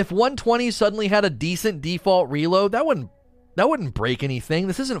 If 120 suddenly had a decent default reload, that wouldn't break anything.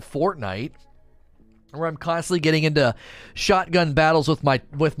 This isn't Fortnite, where I'm constantly getting into shotgun battles with my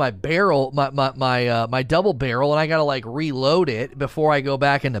barrel, my double barrel, and I gotta like reload it before I go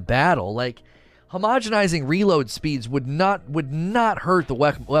back into battle. Like, homogenizing reload speeds would not hurt the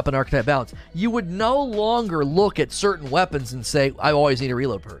weapon archetype balance. You would no longer look at certain weapons and say, I always need a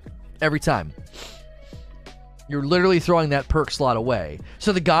reload perk every time. You're literally throwing that perk slot away.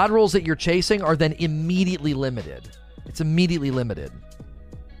 So the god rolls that you're chasing are then immediately limited. It's immediately limited.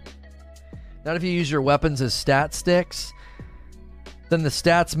 Not if you use your weapons as stat sticks. Then the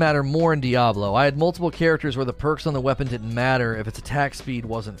stats matter more in Diablo. I had multiple characters where the perks on the weapon didn't matter if its attack speed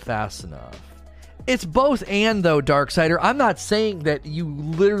wasn't fast enough. It's both and, though, Darksider. I'm not saying that you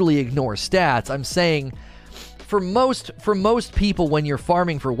literally ignore stats. I'm saying for most people, when you're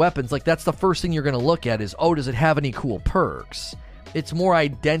farming for weapons, like, that's the first thing you're going to look at is, oh, does it have any cool perks? It's more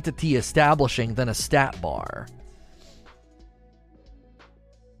identity establishing than a stat bar.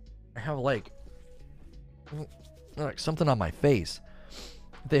 I have like something on my face.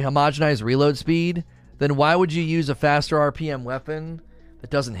 If they homogenize reload speed, then why would you use a faster RPM weapon that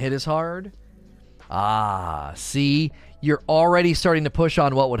doesn't hit as hard? Ah, see? You're already starting to push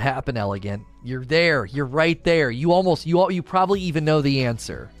on what would happen, Elegant. You're there. You're right there. You probably even know the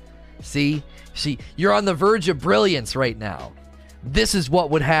answer. See? You're on the verge of brilliance right now. This is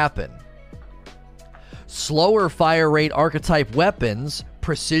what would happen. Slower fire rate archetype weapons,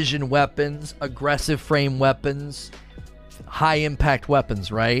 precision weapons, aggressive frame weapons, high impact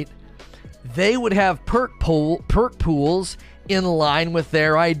weapons, right? They would have perk pools in line with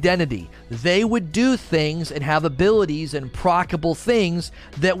their identity. They would do things and have abilities and proccable things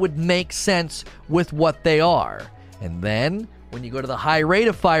that would make sense with what they are. And then, when you go to the high rate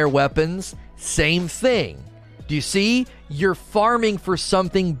of fire weapons, same thing. Do you see? You're farming for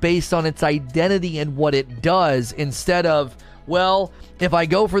something based on its identity and what it does instead of, well, if I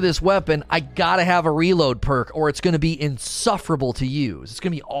go for this weapon, I gotta have a reload perk or it's going to be insufferable to use. It's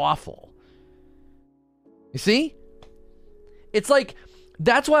going to be awful. You see? It's like,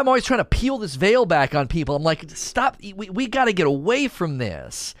 that's why I'm always trying to peel this veil back on people. I'm like, stop. We got to get away from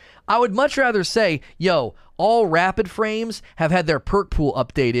this. I would much rather say, yo, all rapid frames have had their perk pool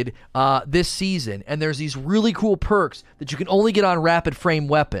updated this season, and there's these really cool perks that you can only get on rapid frame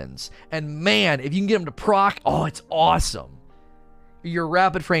weapons. And man, if you can get them to proc, oh, it's awesome. Your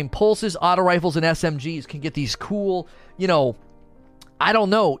rapid frame pulses, auto rifles, and SMGs can get these cool, I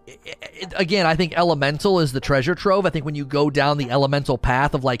don't know. Again, I think Elemental is the treasure trove. I think when you go down the Elemental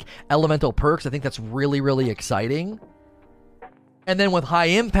path of like Elemental perks, I think that's really, really exciting. And then with high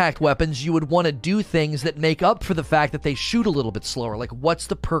impact weapons, you would want to do things that make up for the fact that they shoot a little bit slower. Like, what's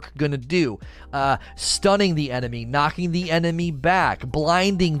the perk going to do? Stunning the enemy, knocking the enemy back,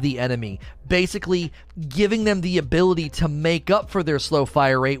 blinding the enemy. Basically giving them the ability to make up for their slow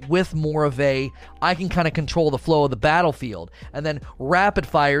fire rate with more of a, I can kind of control the flow of the battlefield. And then rapid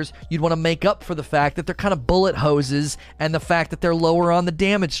fires, you'd want to make up for the fact that they're kind of bullet hoses and the fact that they're lower on the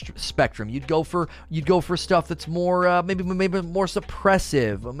damage spectrum. You'd go for stuff that's more maybe more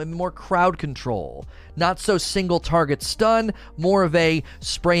suppressive, maybe more crowd control. Not so single target stun, more of a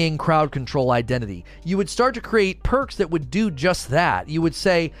spraying crowd control identity. You would start to create perks that would do just that. You would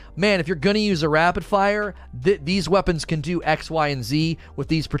say, man, if you're going to use a rapid fire, these weapons can do X, Y, and Z with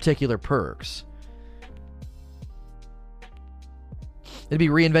these particular perks. It'd be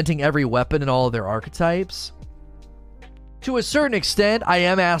reinventing every weapon and all of their archetypes. To a certain extent, I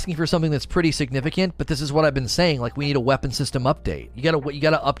am asking for something that's pretty significant, but this is what I've been saying. Like, we need a weapon system update. You gotta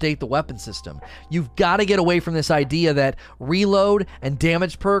update the weapon system. You've got to get away from this idea that reload and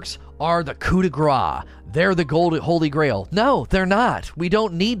damage perks are the coup de grace. They're the holy grail. No, they're not. We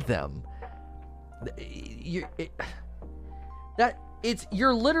don't need them.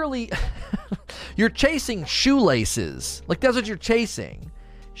 You're literally you're chasing shoelaces. Like, that's what you're chasing.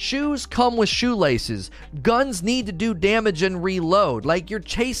 Shoes come with shoelaces. Guns need to do damage and reload. Like, you're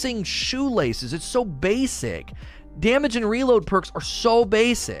chasing shoelaces. It's so basic. Damage and reload perks are so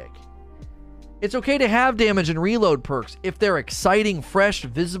basic. It's okay to have damage and reload perks if they're exciting, fresh,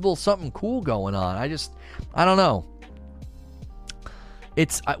 visible, something cool going on. I don't know.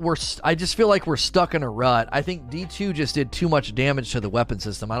 I just feel like we're stuck in a rut. I think D2 just did too much damage to the weapon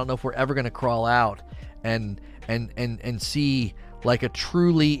system. I don't know if we're ever going to crawl out and see like a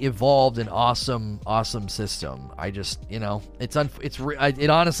truly evolved and awesome system. I just, it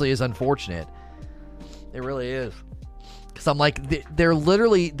honestly is unfortunate. It really is. Because I'm like,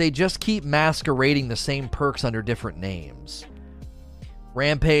 they just keep masquerading the same perks under different names.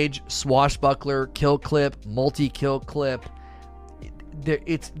 Rampage, Swashbuckler, Kill Clip, Multi-Kill Clip.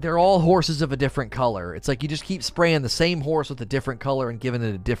 They're all horses of a different color. It's like you just keep spraying the same horse with a different color and giving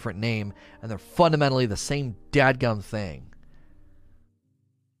it a different name, and they're fundamentally the same dadgum thing.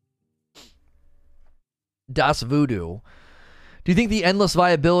 Das Voodoo. Do you think the endless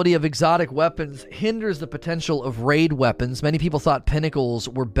viability of exotic weapons hinders the potential of raid weapons? Many people thought pinnacles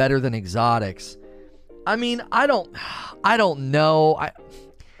were better than exotics. I mean, I don't know.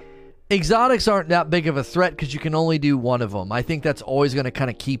 Exotics aren't that big of a threat because you can only do one of them. I think that's always going to kind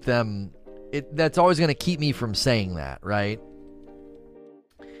of keep them... that's always going to keep me from saying that, right?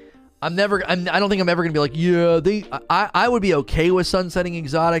 I don't think I'm ever going to be like, yeah, I would be okay with sunsetting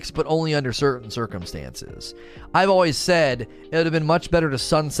exotics, but only under certain circumstances. I've always said it would have been much better to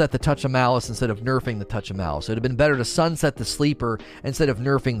sunset the Touch of Malice instead of nerfing the Touch of Malice. It would have been better to sunset the Sleeper instead of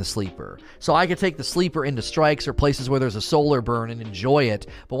nerfing the Sleeper. So I could take the Sleeper into strikes or places where there's a solar burn and enjoy it,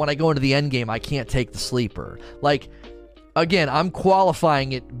 but when I go into the end game, I can't take the Sleeper. Like, again, I'm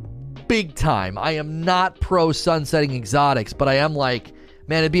qualifying it big time. I am not pro sunsetting exotics, but I am like,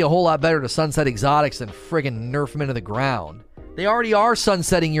 man, it'd be a whole lot better to sunset exotics than friggin' nerf them into the ground. They already are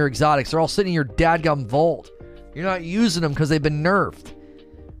sunsetting your exotics. They're all sitting in your dadgum vault. You're not using them because they've been nerfed,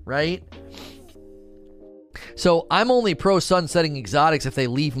 right? So I'm only pro sunsetting exotics if they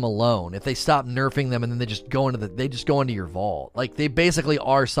leave them alone. If they stop nerfing them and then they just go into your vault. Like, they basically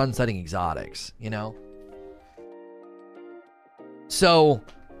are sunsetting exotics, you know? So,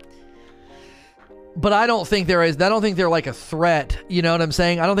 but I don't think they're like a threat, you know what I'm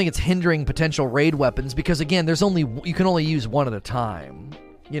saying? I don't think it's hindering potential raid weapons because, again, you can only use one at a time,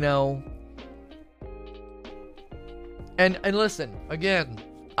 you know? And listen, again,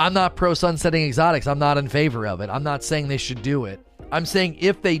 I'm not pro sunsetting exotics. I'm not in favor of it. I'm not saying they should do it. I'm saying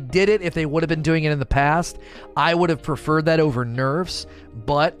if they did it, if they would have been doing it in the past, I would have preferred that over nerfs,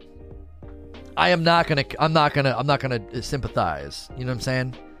 but I'm not gonna sympathize. You know what I'm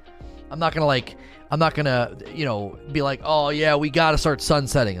saying? I'm not gonna, you know, be like, oh yeah, we gotta start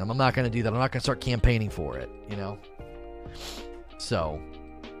sunsetting them. I'm not gonna do that. I'm not gonna start campaigning for it, you know? So,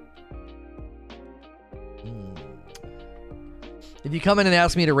 if you come in and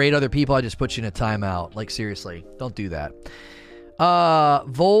ask me to raid other people, I just put you in a timeout. Like, seriously, don't do that.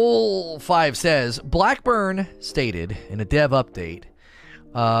 Vol5 says, Blackburn stated in a dev update,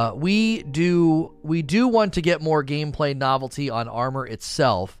 we do want to get more gameplay novelty on armor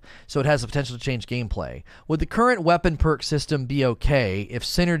itself, so it has the potential to change gameplay. Would the current weapon perk system be okay if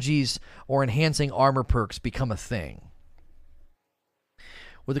synergies or enhancing armor perks become a thing?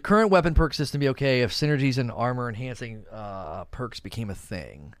 Would the current weapon perk system be okay if synergies and armor enhancing perks became a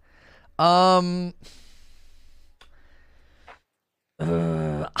thing? I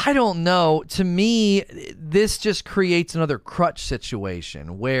don't know. To me, this just creates another crutch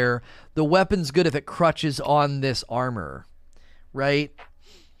situation where the weapon's good if it crutches on this armor, right?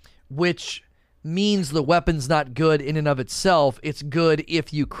 Which means the weapon's not good in and of itself. It's good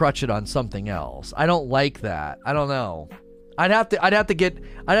if you crutch it on something else. I don't like that. I don't know. I'd have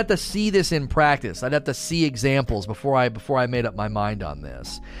to see this in practice. I'd have to see examples before I made up my mind on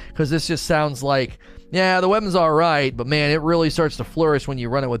this, because this just sounds like, yeah, the weapon's all right, but man, it really starts to flourish when you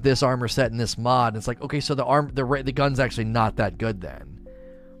run it with this armor set and this mod. And it's like, okay, so the gun's actually not that good then.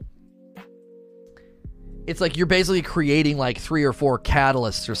 It's like you're basically creating like 3 or 4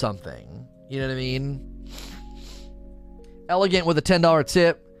 catalysts or something. You know what I mean? Elegant with a $10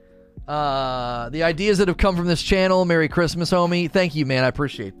 tip. The ideas that have come from this channel, Merry Christmas, homie. Thank you, man. I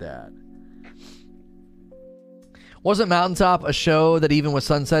appreciate that. Wasn't Mountaintop a show that even with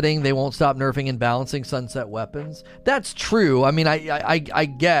sunsetting, they won't stop nerfing and balancing sunset weapons? That's true. I mean, I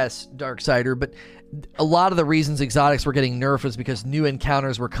guess, Darksider, but a lot of the reasons exotics were getting nerfed was because new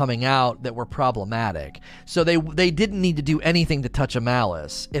encounters were coming out that were problematic. So they didn't need to do anything to Touch of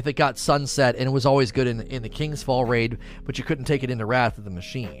Malice if it got sunset, and it was always good in the King's Fall raid, but you couldn't take it into Wrath of the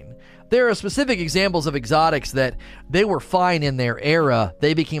Machine. There are specific examples of exotics that they were fine in their era.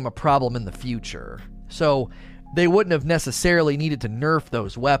 They became a problem in the future. So they wouldn't have necessarily needed to nerf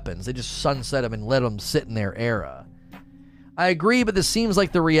those weapons. They just sunset them and let them sit in their era. I agree, but this seems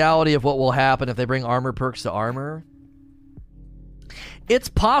like the reality of what will happen if they bring armor perks to armor. It's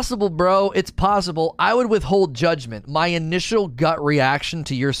possible, bro. It's possible. I would withhold judgment. My initial gut reaction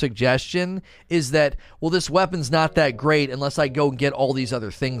to your suggestion is that, well, this weapon's not that great unless I go and get all these other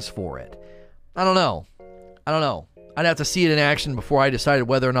things for it. I don't know. I'd have to see it in action before I decided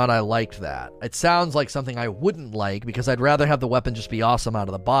whether or not I liked that. It sounds like something I wouldn't like, because I'd rather have the weapon just be awesome out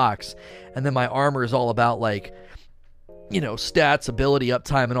of the box, and then my armor is all about, like, you know, stats, ability,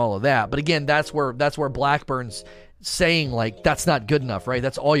 uptime, and all of that. But again, that's where Blackburn's saying, like, that's not good enough, right?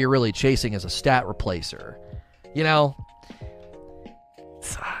 That's all you're really chasing is a stat replacer, you know?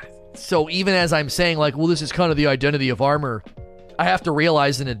 So even as I'm saying, like, well, this is kind of the identity of armor, I have to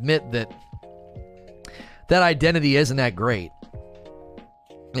realize and admit that that identity isn't that great.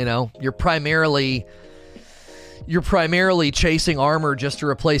 You know, you're primarily chasing armor just to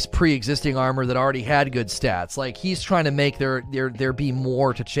replace pre-existing armor that already had good stats. Like, he's trying to make there be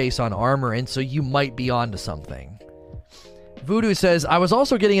more to chase on armor, and so you might be onto something. Voodoo says, I was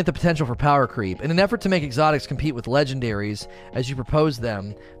also getting at the potential for power creep. In an effort to make exotics compete with legendaries, as you propose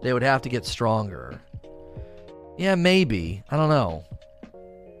them, they would have to get stronger. Yeah, maybe. I don't know.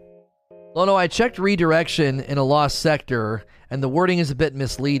 Oh no, I checked redirection in a lost sector, and the wording is a bit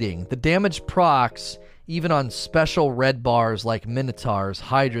misleading. The damage procs even on special red bars like Minotaurs,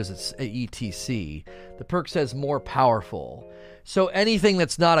 Hydras, etc. The perk says more powerful. So anything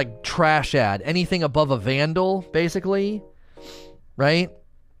that's not a trash ad, anything above a Vandal, basically, right?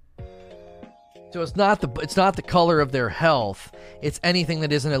 So it's not the color of their health. It's anything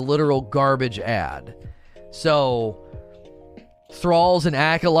that isn't a literal garbage ad. So Thralls and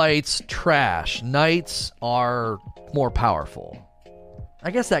Acolytes, trash. Knights are more powerful.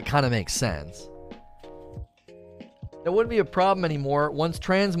 I guess that kind of makes sense. That wouldn't be a problem anymore. Once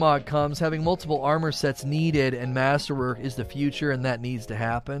Transmog comes, having multiple armor sets needed and Masterwork is the future, and that needs to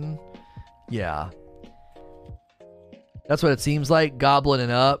happen. Yeah. That's what it seems like, Goblin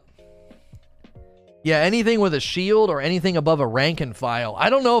and up. Yeah, anything with a shield or anything above a rank and file.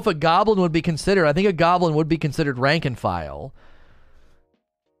 I don't know if a Goblin would be considered. I think a Goblin would be considered rank and file.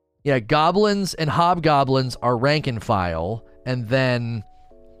 Yeah, Goblins and Hobgoblins are rank and file, and then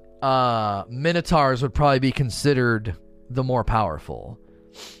Minotaurs would probably be considered the more powerful.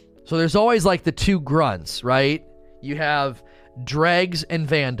 So there's always like the two grunts, right? You have Dregs and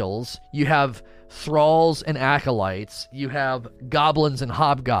Vandals. You have Thralls and Acolytes. You have Goblins and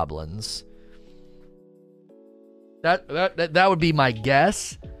Hobgoblins. That would be my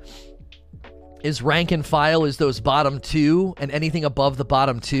guess. Is rank and file is those bottom two, and anything above the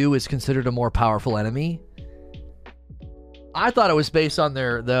bottom two is considered a more powerful enemy. I thought it was based on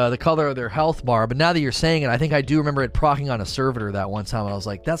the color of their health bar, but now that you're saying it, I think I do remember it proccing on a servitor that one time, and I was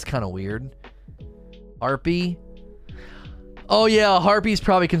like, that's kind of weird. Harpy? Oh yeah, Harpy's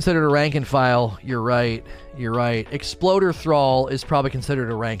probably considered a rank and file. You're right. Exploder Thrall is probably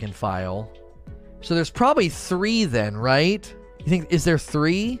considered a rank and file. So there's probably 3 then, right? You think, is there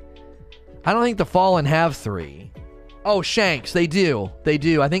 3? I don't think the Fallen have 3. Oh, Shanks, they do.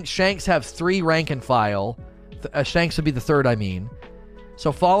 I think Shanks have 3 rank and file. Shanks would be the 3rd, I mean.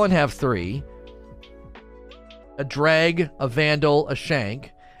 So Fallen have 3. A Dreg, a Vandal, a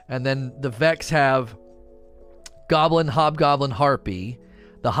Shank. And then the Vex have Goblin, Hobgoblin, Harpy.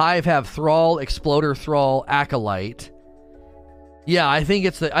 The Hive have Thrall, Exploder Thrall, Acolyte. Yeah, I think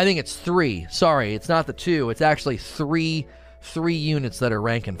it's 3. Sorry, it's not the 2. It's actually 3 units that are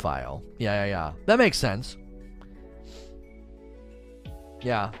rank and file. Yeah. That makes sense.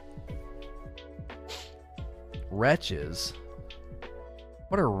 Yeah. Wretches?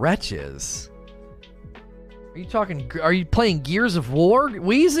 What are wretches? Are you playing Gears of War,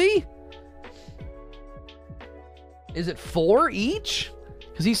 Wheezy? Is it 4 each?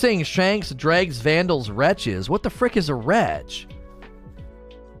 Because he's saying Shanks, Dregs, Vandals, Wretches. What the frick is a wretch?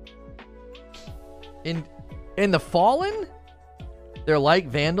 In the Fallen? They're like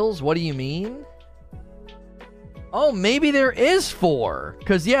Vandals? What do you mean? Oh, maybe there is 4.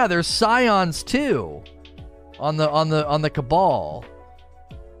 Because, yeah, there's Scions, too. On the Cabal.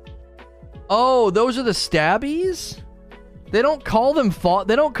 Oh, those are the Stabbies? They don't call them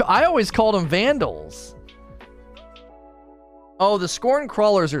I always called them Vandals. Oh, the Scorn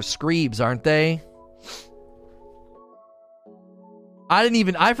Crawlers are Screebs, aren't they?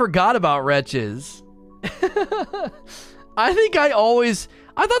 I forgot about Wretches. I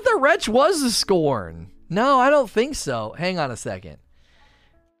thought the Wretch was the Scorn. No, I don't think so. Hang on a second.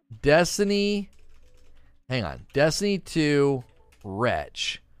 Destiny 2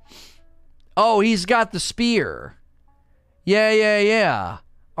 Wretch. Oh, he's got the spear. Yeah.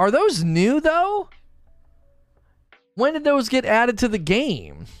 Are those new though? When did those get added to the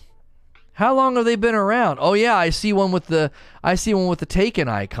game? How long have they been around? Oh yeah, I see one with the Taken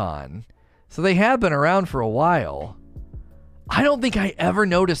icon. So they have been around for a while. I don't think I ever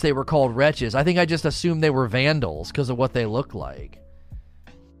noticed they were called Wretches. I think I just assumed they were Vandals because of what they look like.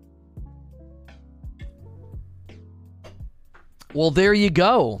 Well, there you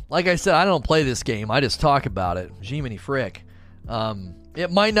go. Like I said, I don't play this game. I just talk about it. Jiminy frick.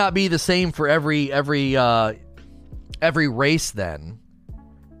 It might not be the same for every race then.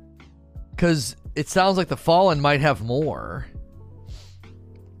 Because it sounds like the Fallen might have more.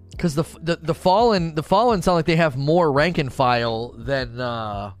 Because the Fallen sound like they have more rank and file than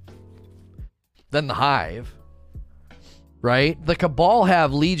the Hive, right? The Cabal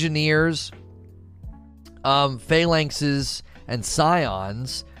have Legionnaires, Phalanxes, and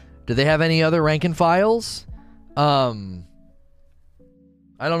Scions. Do they have any other rank and files? I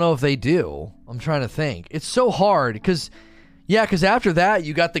don't know if they do. I'm trying to think. It's so hard because after that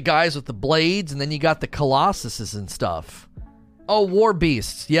you got the guys with the blades, and then you got the Colossuses and stuff. Oh, War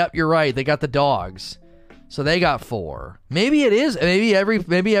Beasts. Yep, you're right. They got the dogs. So they got 4. Maybe it is. Maybe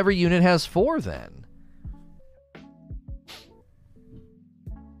every unit has 4 then.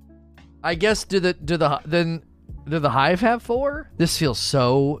 I guess do the Hive have 4? This feels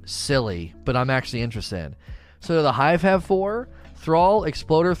so silly, but I'm actually interested. So do the Hive have 4? Thrall,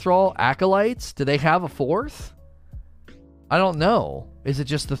 Exploder Thrall, Acolytes, do they have a 4th? I don't know. Is it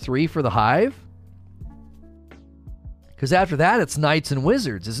just the 3 for the Hive? Because after that, it's Knights and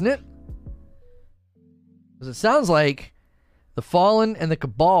Wizards, isn't it? Because it sounds like the Fallen and the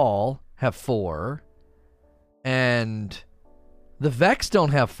Cabal have 4, and the Vex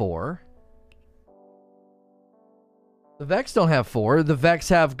don't have 4. The Vex don't have 4. The Vex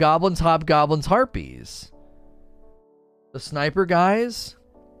have Goblins, Hobgoblins, Harpies. The Sniper guys?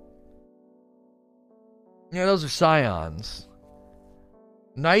 Yeah, those are Scions.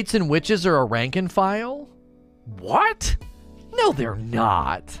 Knights and Witches are a rank and file? What? No, they're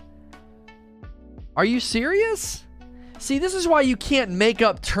not. Are you serious? See, this is why you can't make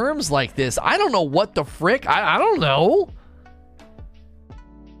up terms like this. I don't know what the frick. I don't know.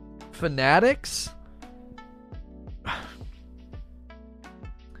 Fanatics?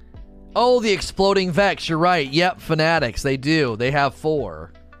 Oh, the Exploding Vex. You're right. Yep, Fanatics. They do. They have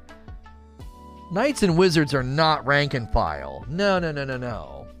 4. Knights and Wizards are not rank and file.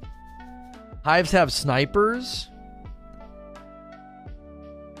 No. Hives have Snipers?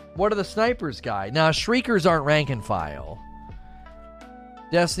 What are the Snipers, guy? Now, Shriekers aren't rank and file.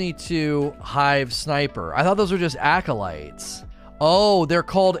 Destiny 2, Hive, Sniper. I thought those were just Acolytes. Oh, they're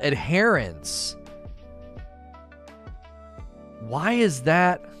called Adherents. Why is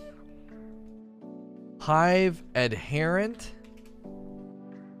that? Hive Adherent?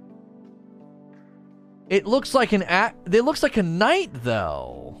 It looks like it looks like a knight,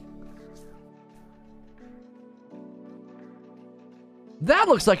 though. That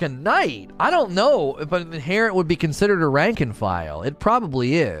looks like a knight. I don't know if an Adherent would be considered a rank and file. It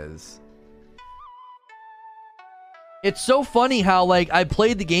probably is. It's so funny how, like, I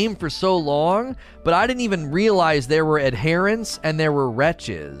played the game for so long, but I didn't even realize there were Adherents and there were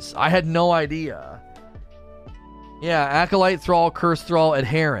Wretches. I had no idea. Yeah, Acolyte, Thrall, Curse Thrall,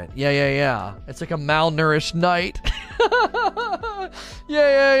 Adherent. Yeah. It's like a malnourished knight.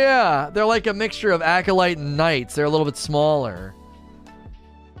 Yeah. They're like a mixture of Acolyte and Knights. They're a little bit smaller.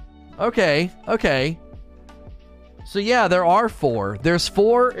 Okay. So yeah, there are 4. There's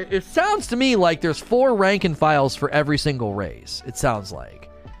 4. It sounds to me like there's 4 rank and files for every single race. It sounds like.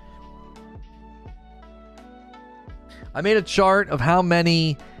 I made a chart of how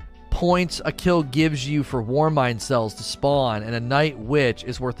many points a kill gives you for Warmind cells to spawn, and a Night Witch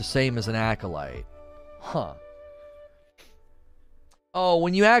is worth the same as an Acolyte. Huh. Oh,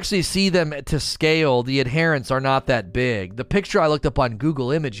 when you actually see them to scale, the adherents are not that big. The picture I looked up on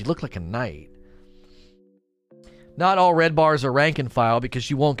Google Image, you look like a knight. Not all red bars are rank and file because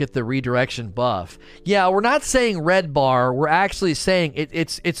you won't get the redirection buff. Yeah, we're not saying red bar. We're actually saying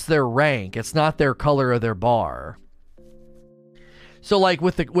it's their rank. It's not their color of their bar. So like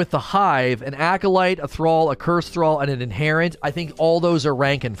with the Hive, an Acolyte, a Thrall, a Curse Thrall, and an Inherent, I think all those are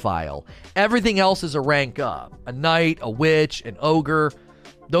rank and file. Everything else is a rank up. A Knight, a Witch, an Ogre,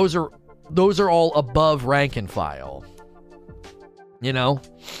 those are all above rank and file. You know?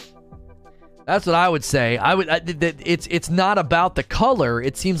 That's what I would say. It's not about the color.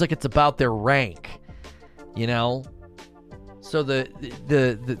 It seems like it's about their rank. You know? So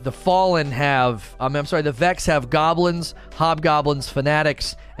the Fallen have, the Vex have Goblins, Hobgoblins,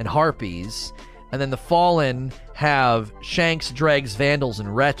 Fanatics, and Harpies. And then the Fallen have Shanks, Dregs, Vandals,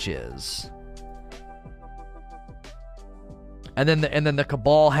 and Wretches. And then the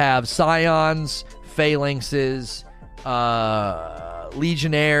Cabal have Scions, Phalanxes,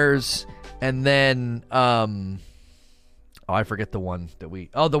 Legionnaires, and then I forget the one that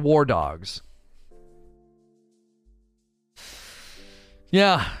the War Dogs.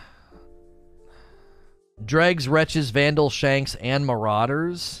 Yeah. Dregs, Wretches, Vandals, Shanks, and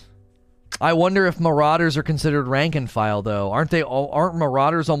Marauders. I wonder if Marauders are considered rank and file, though. Aren't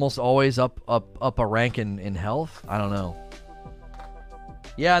Marauders almost always up a rank in health? I don't know.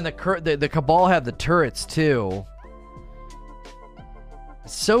 Yeah, and the Cabal have the turrets, too.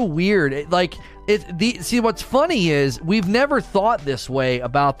 It's so weird. See, what's funny is we've never thought this way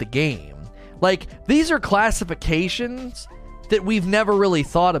about the game. Like, these are classifications that we've never really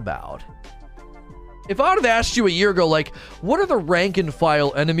thought about. If I would have asked you a year ago, like, what are the rank and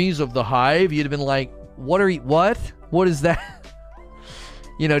file enemies of the Hive? You'd have been like, what? What is that?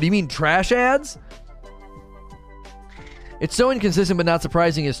 You know, do you mean trash ads? It's so inconsistent but not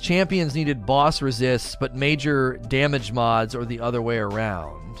surprising as champions needed boss resists, but major damage mods or the other way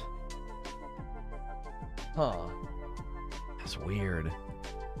around. Huh. That's weird.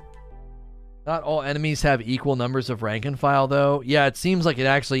 Not all enemies have equal numbers of rank and file, though. Yeah, it seems like it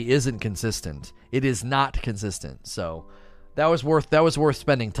actually isn't consistent. It is not consistent. So that was worth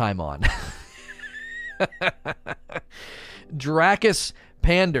spending time on. Dracus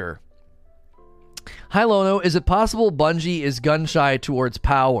Pander. Hi, Lono. Is it possible Bungie is gun-shy towards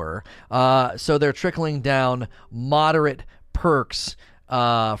power, so they're trickling down moderate perks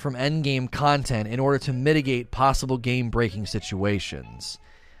from endgame content in order to mitigate possible game-breaking situations?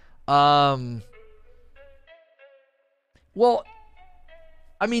 Well,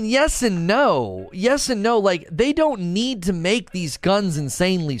 I mean, yes and no. Yes and no. Like, they don't need to make these guns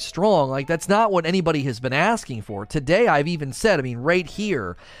insanely strong. Like, that's not what anybody has been asking for. Today, I've even said, I mean, right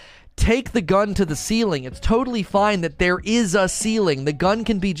here, take the gun to the ceiling. It's totally fine that there is a ceiling. The gun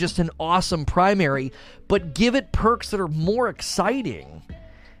can be just an awesome primary, but give it perks that are more exciting.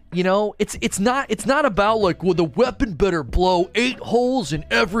 You know, it's not about like, well, the weapon better blow 8 holes in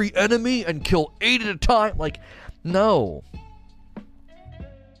every enemy and kill 8 at a time. Like, no.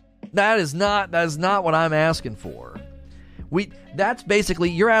 That is not what I'm asking for. That's basically,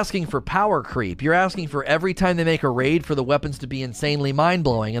 you're asking for power creep. You're asking for every time they make a raid for the weapons to be insanely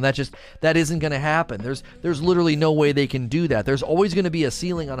mind-blowing, and that isn't going to happen. There's literally no way they can do that. There's always going to be a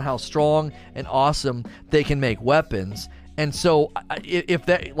ceiling on how strong and awesome they can make weapons. And so if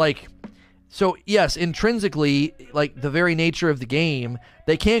that, like, so yes, intrinsically, like the very nature of the game,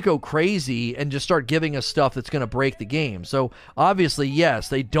 they can't go crazy and just start giving us stuff that's going to break the game. So obviously, yes,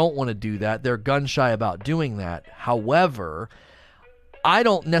 they don't want to do that. They're gun shy about doing that. However, I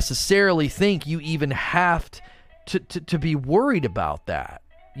don't necessarily think you even have to be worried about that.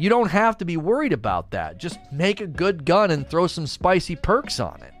 You don't have to be worried about that. Just make a good gun and throw some spicy perks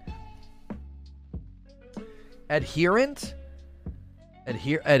on it. Adherent. I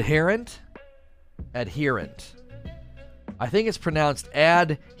think it's pronounced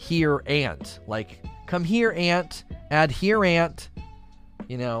adherent. Like, come here, ant. Adherent.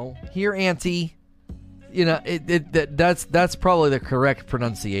 You know, here, auntie. You know, that's probably the correct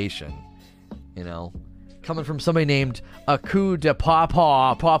pronunciation. You know, coming from somebody named Aku de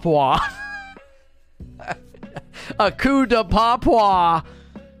Papua. Aku de Papua.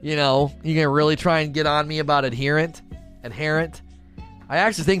 You know, you can really try and get on me about adherent. I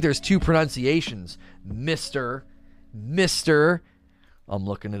actually think there's 2 pronunciations. Mr. I'm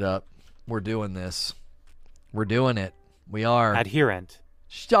looking it up. We're doing this. We're doing it. We are. Adherent.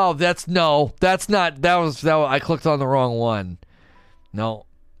 Oh, that's not. I clicked on the wrong one. No.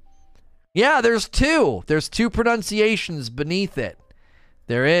 Yeah, there's 2. There's 2 pronunciations beneath it.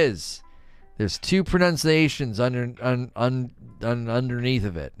 There is. There's 2 pronunciations underneath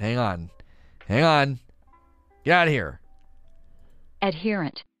of it. Hang on. Get out of here.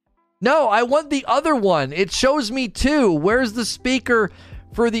 Adherent. No, I want the other one. It shows me 2. Where's the speaker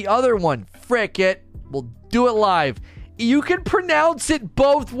for the other one? Frick it. We'll do it live. You can pronounce it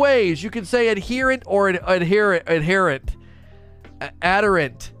both ways. You can say adherent or adherent. Adherent.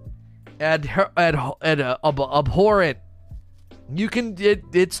 Abhorrent. You can,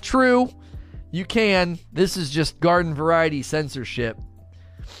 it's true. You can. This is just garden variety censorship.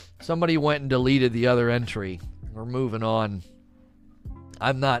 Somebody went and deleted the other entry. We're moving on.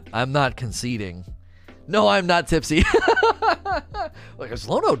 I'm not conceding. No, I'm not tipsy. Like, is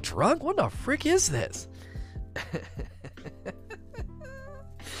Lono drunk? What the frick is this?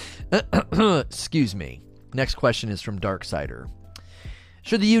 Excuse me. Next question is from Darksider.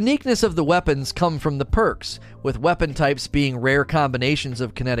 Should the uniqueness of the weapons come from the perks, with weapon types being rare combinations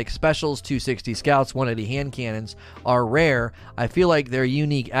of kinetic specials, 260 scouts, 180 hand cannons are rare? I feel like their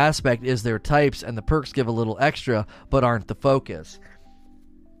unique aspect is their types, and the perks give a little extra, but aren't the focus.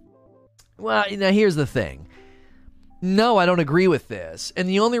 Well, now here's the thing. No, I don't agree with this. And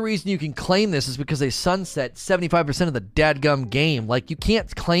the only reason you can claim this is because they sunset 75% of the dadgum game. Like, you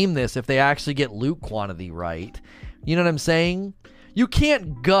can't claim this if they actually get loot quantity right. You know what I'm saying? You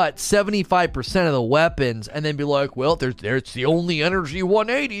can't gut 75% of the weapons and then be like, well, there's the only energy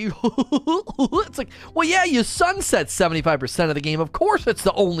 180. It's like, well, yeah, you sunset 75% of the game. Of course it's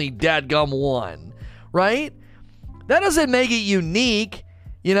the only dadgum one, right? That doesn't make it unique,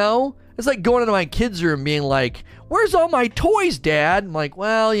 you know? It's like going into my kid's room being like, where's all my toys, Dad? I'm like,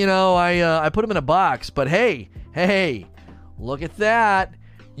 well, you know, I put them in a box, but hey, look at that.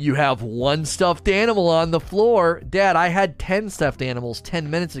 You have 1 stuffed animal on the floor. Dad, I had 10 stuffed animals 10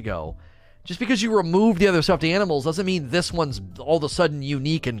 minutes ago. Just because you remove the other stuffed animals doesn't mean this one's all of a sudden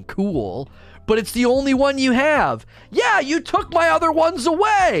unique and cool, but it's the only one you have. Yeah, you took my other ones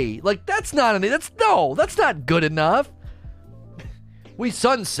away. Like, that's not good enough. We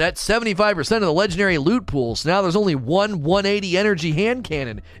sunset 75% of the legendary loot pools. So now there's only one 180 energy hand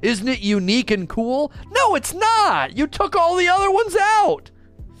cannon. Isn't it unique and cool? No, it's not. You took all the other ones out.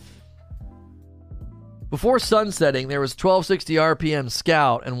 Before sunsetting, there was 1260 RPM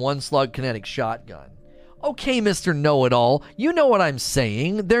Scout and 1 slug kinetic shotgun. Okay, Mr. Know-It-All, you know what I'm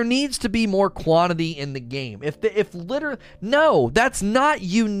saying. There needs to be more quantity in the game. No, that's not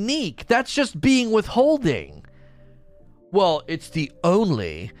unique. That's just being withholding. Well, it's the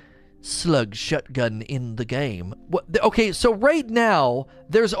only slug shotgun in the game. Okay, so right now,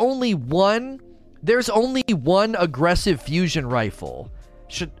 there's only one aggressive fusion rifle.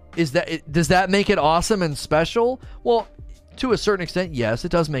 Does that make it awesome and special? Well, to a certain extent, yes,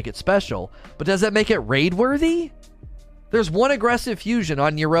 it does make it special. But does that make it raid-worthy? There's one aggressive fusion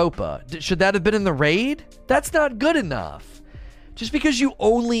on Europa. Should that have been in the raid? That's not good enough. Just because you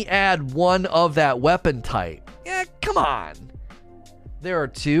only add one of that weapon type. Yeah, come on. There are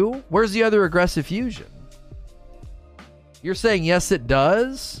 2? Where's the other aggressive fusion? You're saying yes, it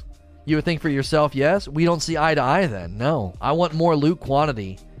does? You would think for yourself, yes? We don't see eye to eye then. No. I want more loot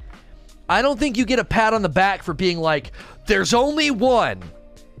quantity. I don't think you get a pat on the back for being like, there's only one.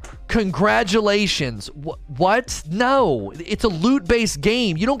 Congratulations. What? No. It's a loot-based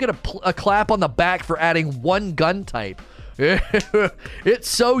game. You don't get a clap on the back for adding one gun type. It's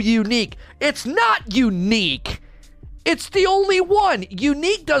so unique. It's not unique. It's the only one.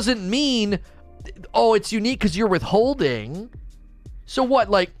 Unique doesn't mean, oh, it's unique because you're withholding. So what,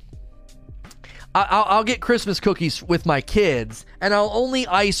 like, I'll get Christmas cookies with my kids, and I'll only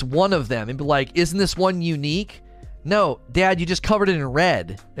ice one of them and be like, isn't this one unique? No, Dad, you just covered it in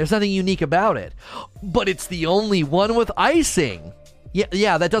red. There's nothing unique about it. But it's the only one with icing.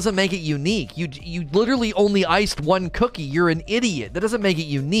 Yeah, that doesn't make it unique. You literally only iced one cookie. You're an idiot. That doesn't make it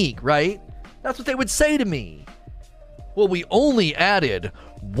unique, right? That's what they would say to me. Well, we only added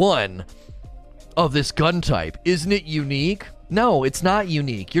one of this gun type. Isn't it unique? No, it's not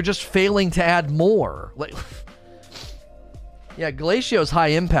unique. You're just failing to add more. Yeah, Glacio's high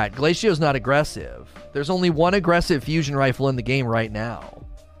impact. Glacio's not aggressive. There's only one aggressive fusion rifle in the game right now.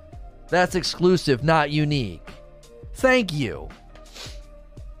 That's exclusive, not unique. Thank you.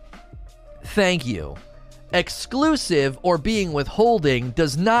 Thank you. Exclusive or being withholding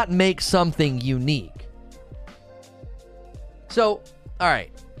does not make something unique. So,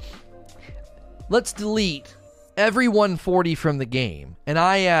 alright. Let's delete every 140 from the game, and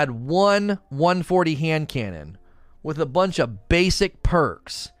I add one 140 hand cannon with a bunch of basic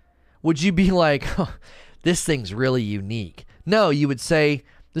perks. Would you be like, oh, this thing's really unique? No, you would say,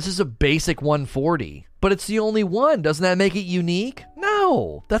 this is a basic 140, but it's the only one. Doesn't that make it unique?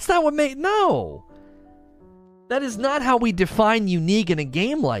 No, that's not what no. That is not how we define unique in a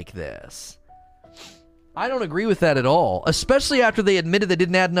game like this. I don't agree with that at all, especially after they admitted they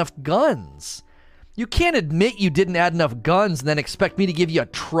didn't add enough guns. You can't admit you didn't add enough guns and then expect me to give you a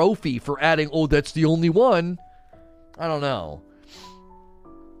trophy for adding, oh, that's the only one. I don't know.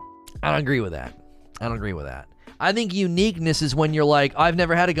 I don't agree with that. I think uniqueness is when you're like, I've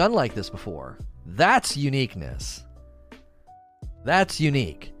never had a gun like this before. That's uniqueness. That's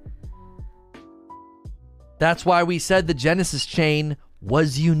unique. That's why we said the Genesis chain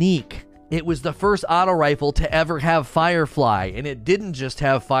was unique. It was the first auto rifle to ever have Firefly, and it didn't just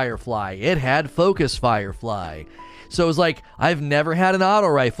have Firefly, it had Focus Firefly. So it was like, I've never had an auto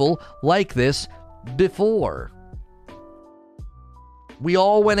rifle like this before. We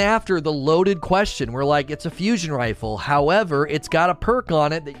all went after the loaded question. We're like, it's a fusion rifle. However, it's got a perk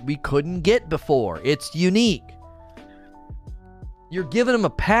on it that we couldn't get before. It's unique. You're giving them a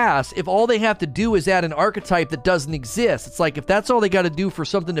pass if all they have to do is add an archetype that doesn't exist. It's like, if that's all they got to do for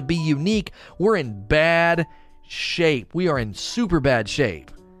something to be unique, we're in bad shape. We are in super bad shape.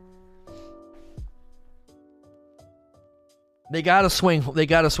 They got to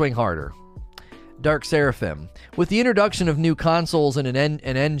swing harder. Dark Seraphim. With the introduction of new consoles and an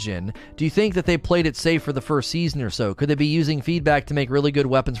engine, do you think that they played it safe for the first season or so? Could they be using feedback to make really good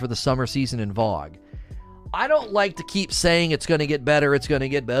weapons for the summer season in VOG? I don't like to keep saying it's going to get better, it's going to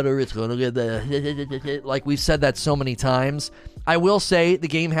get better, it's going to get better. Like we've said that so many times. I will say the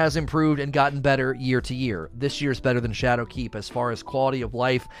game has improved and gotten better year to year. This year's better than Shadowkeep as far as quality of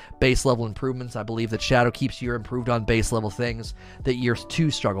life, base level improvements. I believe that Shadowkeep's year improved on base level things that year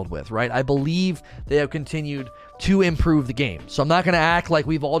 2 struggled with, right? I believe they have continued to improve the game. So I'm not going to act like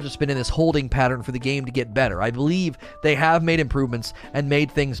we've all just been in this holding pattern for the game to get better. I believe they have made improvements and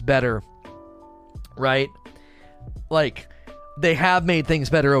made things better, right? Like, they have made things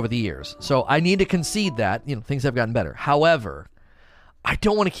better over the years. So I need to concede that, things have gotten better. However, I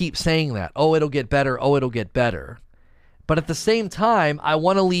don't want to keep saying that. Oh, it'll get better. Oh, it'll get better. But at the same time, I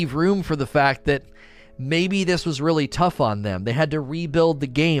want to leave room for the fact that maybe this was really tough on them. They had to rebuild the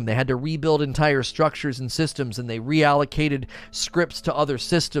game. They had to rebuild entire structures and systems, and they reallocated scripts to other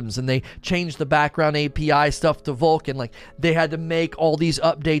systems, and they changed the background API stuff to Vulkan. Like, they had to make all these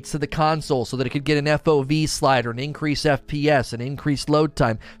updates to the console so that it could get an FOV slider, an increased FPS, an increased load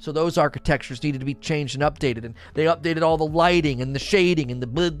time. So those architectures needed to be changed and updated, and they updated all the lighting and the shading and the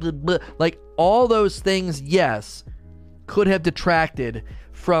blah, blah, blah. Like, all those things, yes, could have detracted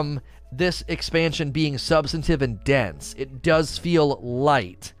from this expansion being substantive and dense. It does feel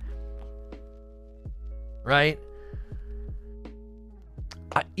light, right?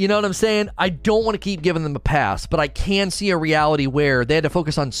 You know what I'm saying? I don't want to keep giving them a pass, but I can see a reality where they had to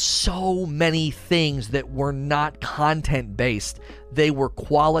focus on so many things that were not content based. They were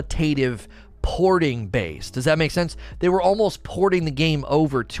qualitative porting based. Does that make sense? They were almost porting the game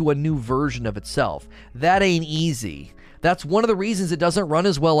over to a new version of itself. That ain't easy. That's one of the reasons it doesn't run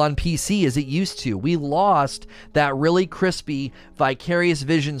as well on PC as it used to. We lost that really crispy Vicarious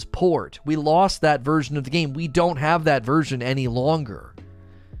Visions port. We lost that version of the game. We don't have that version any longer.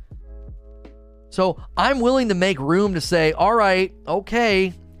 So I'm willing to make room to say, all right,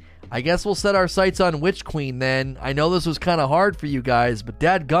 okay, I guess we'll set our sights on Witch Queen then. I know this was kind of hard for you guys, but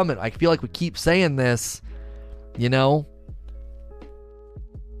dadgummit, I feel like we keep saying this, you know?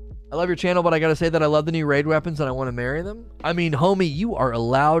 I love your channel, but I gotta say that I love the new raid weapons and I want to marry them. I mean, homie, you are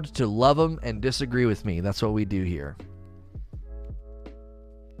allowed to love them and disagree with me. That's what we do here.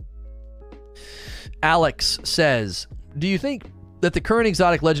 Alex says, do you think that the current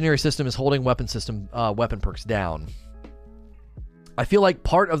exotic legendary system is holding weapon perks down? I feel like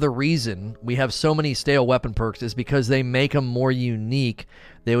part of the reason we have so many stale weapon perks is because they make them more unique.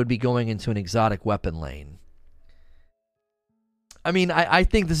 They would be going into an exotic weapon lane. I mean, I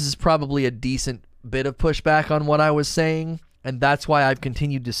think this is probably a decent bit of pushback on what I was saying, and that's why I've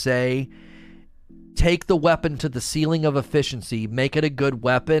continued to say, take the weapon to the ceiling of efficiency, make it a good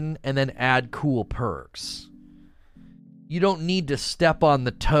weapon, and then add cool perks. You don't need to step on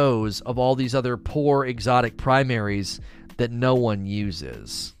the toes of all these other poor exotic primaries that no one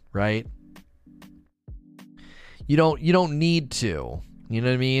uses, right? You don't need to. You know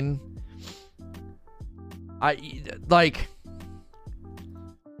what I mean? I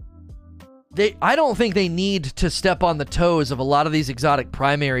don't think they need to step on the toes of a lot of these exotic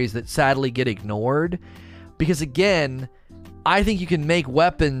primaries that sadly get ignored. Because again, I think you can make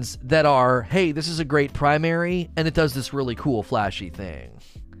weapons that are, hey, this is a great primary, and it does this really cool, flashy thing.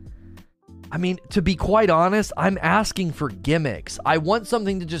 I mean, to be quite honest, I'm asking for gimmicks. I want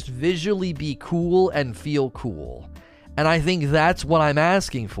something to just visually be cool and feel cool. And I think that's what I'm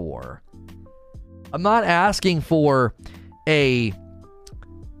asking for. I'm not asking for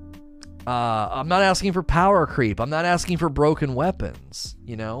I'm not asking for power creep. I'm not asking for broken weapons,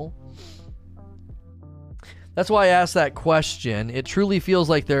 you know? That's why I asked that question. It truly feels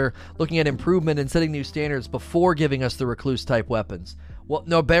like they're looking at improvement and setting new standards before giving us the recluse-type weapons. Well,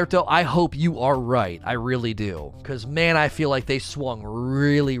 Norberto, I hope you are right. I really do. Because, man, I feel like they swung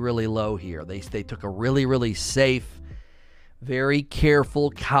really, really low here. They took a really, really safe, very careful,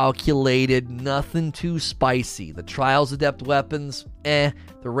 calculated, nothing too spicy. The Trials Adept weapons, the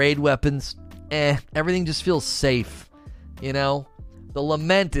raid weapons, everything just feels safe, you know? The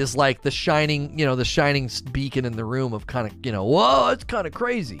Lament is like the shining beacon in the room of kind of, whoa, it's kind of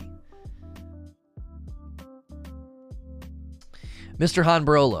crazy. Mr.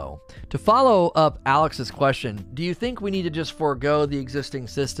 Hanbrolo, to follow up Alex's question, do you think we need to just forego the existing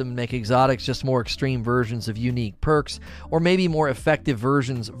system and make exotics just more extreme versions of unique perks, or maybe more effective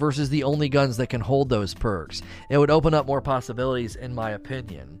versions versus the only guns that can hold those perks? It would open up more possibilities, in my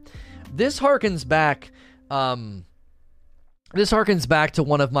opinion. This harkens back to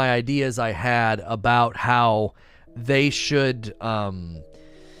one of my ideas I had about how they should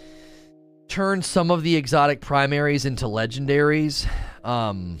turn some of the exotic primaries into legendaries.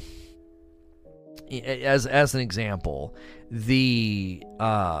 As an example, the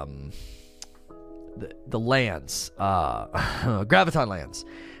lance, graviton lance.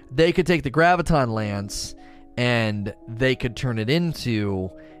 They could take the graviton lance and they could turn it into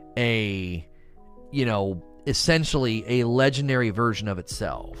a, essentially a legendary version of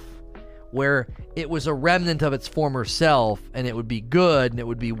itself, where it was a remnant of its former self, and it would be good and it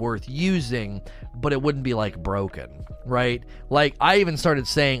would be worth using, but it wouldn't be like broken, right? Like, I even started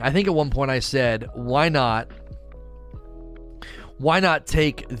saying, I think at one point I said, why not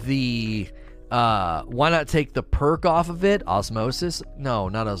take the perk off of it? Osmosis? No,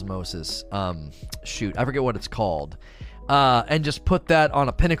 not osmosis. Shoot, I forget what it's called. And just put that on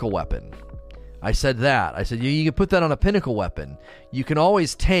a pinnacle weapon. I said that. I said, you can put that on a pinnacle weapon. You can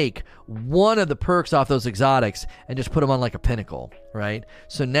always take one of the perks off those exotics and just put them on like a pinnacle, right?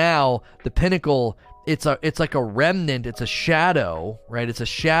 So now the pinnacle, it's like a remnant. It's a shadow, right? It's a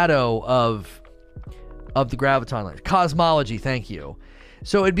shadow of the Graviton Lance. Cosmology, thank you.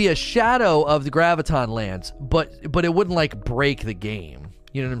 So it'd be a shadow of the Graviton Lance, but it wouldn't like break the game.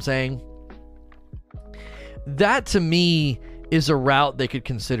 You know what I'm saying? That to me is a route they could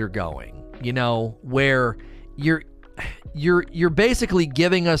consider going, you know, where you're basically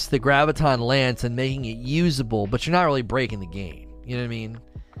giving us the Graviton Lance and making it usable, but you're not really breaking the game. You know what I mean?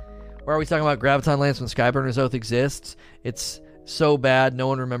 Why are we talking about Graviton Lance when Skyburner's Oath exists? It's so bad no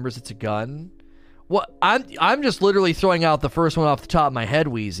one remembers it's a gun. Well, I'm just literally throwing out the first one off the top of my head,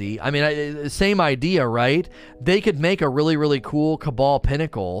 Wheezy. I mean, same idea, right? They could make a really, really cool Cabal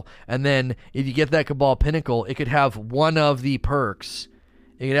Pinnacle, and then if you get that Cabal Pinnacle, it could have one of the perks.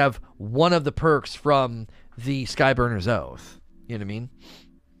 It could have one of the perks from the Skyburner's Oath. You know what I mean?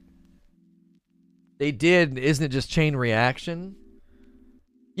 They did, isn't it just Chain Reaction?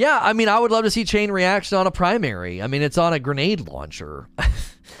 Yeah, I mean, I would love to see Chain Reaction on a primary. I mean, it's on a grenade launcher.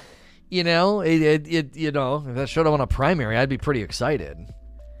 You know, you know, if that showed up on a primary, I'd be pretty excited.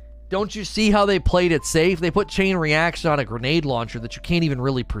 Don't you see how they played it safe? They put Chain Reaction on a grenade launcher that you can't even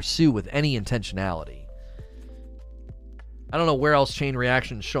really pursue with any intentionality. I don't know where else Chain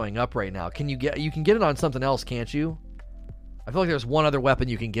Reaction is showing up right now. You can get it on something else, can't you? I feel like there's one other weapon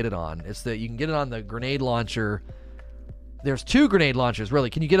you can get it on. It's that you can get it on the grenade launcher. There's two grenade launchers, really.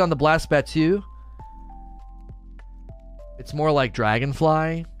 Can you get it on the Blast Battue? It's more like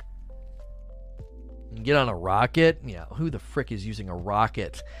Dragonfly. You can get on a rocket. Yeah, who the frick is using a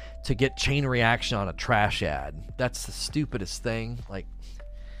rocket to get Chain Reaction on a trash ad? That's the stupidest thing. Like,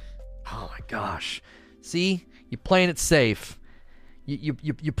 oh my gosh. See? You're playing it safe. You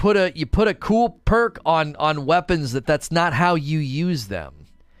put a cool perk on weapons that's not how you use them.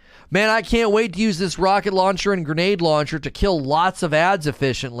 Man, I can't wait to use this rocket launcher and grenade launcher to kill lots of ads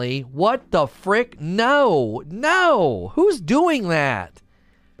efficiently. What the frick? No. Who's doing that?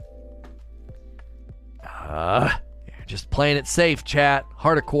 Just playing it safe, chat.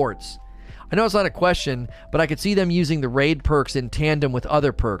 Heart of Quartz. I know it's not a question, but I could see them using the raid perks in tandem with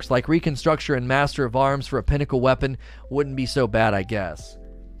other perks, like Reconstructor and Master of Arms for a pinnacle weapon wouldn't be so bad, I guess.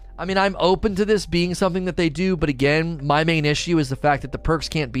 I mean, I'm open to this being something that they do, but again, my main issue is the fact that the perks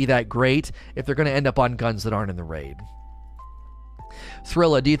can't be that great if they're going to end up on guns that aren't in the raid.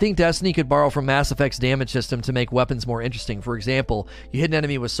 Thrilla, do you think Destiny could borrow from Mass Effect's damage system to make weapons more interesting? For example, you hit an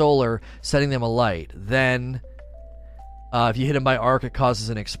enemy with solar, setting them alight. Then, if you hit him by arc, it causes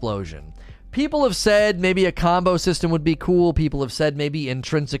an explosion. People have said maybe a combo system would be cool. People have said maybe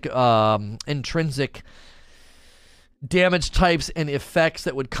intrinsic damage types and effects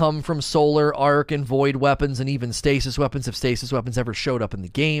that would come from solar, arc, and void weapons, and even stasis weapons if stasis weapons ever showed up in the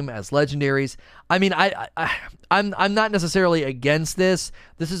game as legendaries. I mean, I'm not necessarily against this.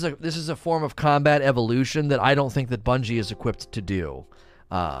 This is a form of combat evolution that I don't think that Bungie is equipped to do.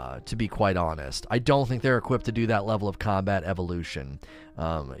 To be quite honest, I don't think they're equipped to do that level of combat evolution.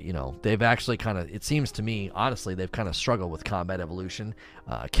 You know, they've actually it seems to me, honestly, they've kind of struggled with combat evolution.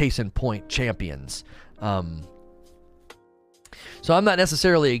 Case in point, Champions. So I'm not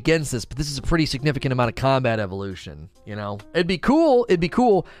necessarily against this, but this is a pretty significant amount of combat evolution, you know? It'd be cool.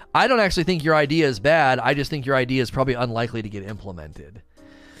 I don't actually think your idea is bad. I just think your idea is probably unlikely to get implemented.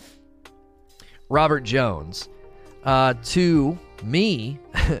 Robert Jones. To me,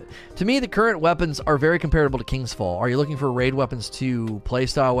 the current weapons are very comparable to King's Fall. Are you looking for raid weapons to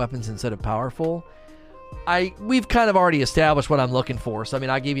playstyle weapons instead of powerful? We've kind of already established what I'm looking for. So I mean,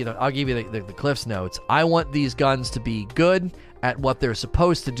 I'll give you the Cliff's Notes. I want these guns to be good at what they're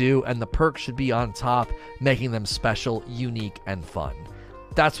supposed to do, and the perks should be on top, making them special, unique, and fun.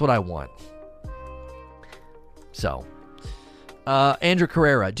 That's what I want. So, Andrew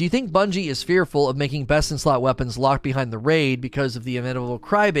Carrera, do you think Bungie is fearful of making best-in-slot weapons locked behind the raid because of the inevitable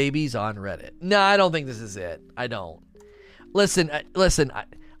crybabies on Reddit? No, I don't think this is it. I don't. Listen.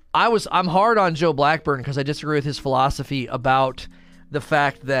 I'm hard on Joe Blackburn because I disagree with his philosophy about the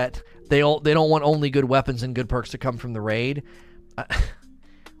fact that they don't want only good weapons and good perks to come from the raid.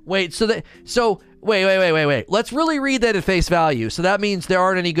 Wait. Let's really read that at face value. So that means there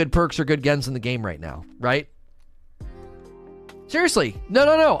aren't any good perks or good guns in the game right now, right? Seriously.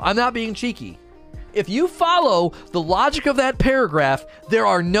 No. I'm not being cheeky. If you follow the logic of that paragraph, there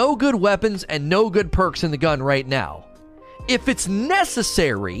are no good weapons and no good perks in the gun right now. If it's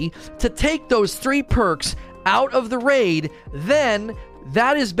necessary to take those 3 perks out of the raid, then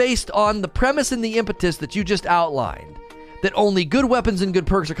that is based on the premise and the impetus that you just outlined. that only good weapons and good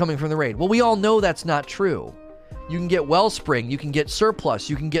perks are coming from the raid. Well, we all know that's not true. You can get Wellspring, you can get Surplus,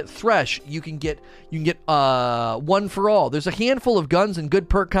 you can get Thresh, you can get One for All. There's a handful of guns and good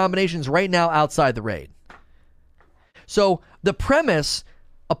perk combinations right now outside the raid. So the premise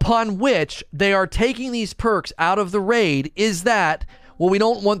upon which they are taking these perks out of the raid is that, well, we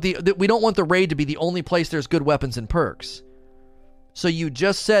don't want the raid to be the only place there's good weapons and perks. So you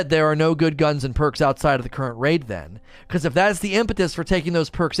just said there are no good guns and perks outside of the current raid then. Because if that's the impetus for taking those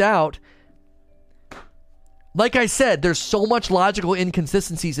perks out, like I said, there's so much logical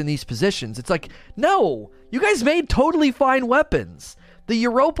inconsistencies in these positions. It's like, no, you guys made totally fine weapons. The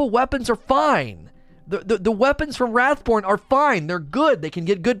Europa weapons are fine. The weapons from Wrathborn are fine. They're good. They can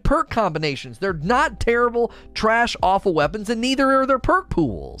get good perk combinations. They're not terrible, trash, awful weapons, and neither are their perk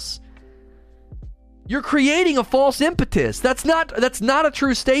pools. You're creating a false impetus. That's not a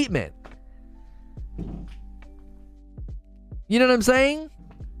true statement. You know what I'm saying?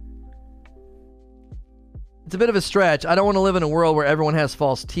 It's a bit of a stretch. I don't want to live in a world where everyone has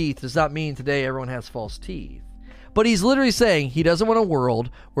false teeth. Does not mean today everyone has false teeth. But he's literally saying he doesn't want a world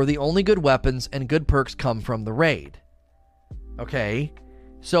where the only good weapons and good perks come from the raid. Okay?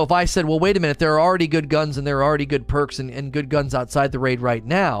 So if I said, well, wait a minute, there are already good guns and there are already good perks and good guns outside the raid right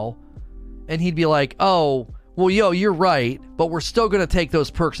now, and he'd be like, oh, well, you're right, but we're still going to take those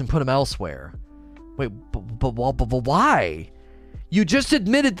perks and put them elsewhere. Wait, but why? You just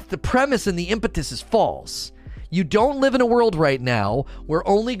admitted that the premise and the impetus is false. You don't live in a world right now where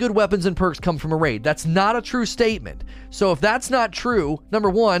only good weapons and perks come from a raid. That's not a true statement. So if that's not true, number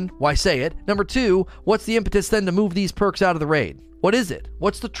one, why say it? Number two, what's the impetus then to move these perks out of the raid? What is it?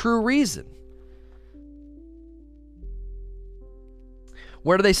 What's the true reason?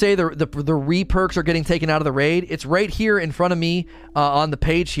 Where do they say the re-perks are getting taken out of the raid? It's right here in front of me on the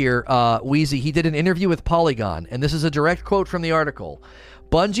page here, Wheezy. He did an interview with Polygon, and this is a direct quote from the article.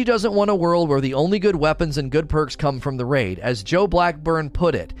 Bungie doesn't want a world where the only good weapons and good perks come from the raid. As Joe Blackburn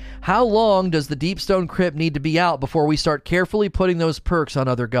put it, how long does the Deepstone Crypt need to be out before we start carefully putting those perks on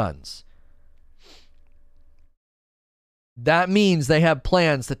other guns? That means they have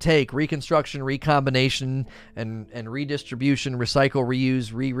plans to take reconstruction, recombination, and redistribution, recycle,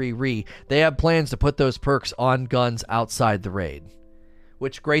 reuse, They have plans to put those perks on guns outside the raid,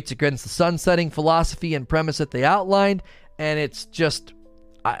 which grates against the sunsetting philosophy and premise that they outlined, and it's just,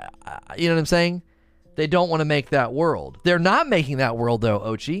 you know what I'm saying? They don't want to make that world. They're not making that world, though,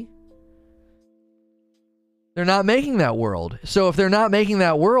 Ochi. They're not making that world. So if they're not making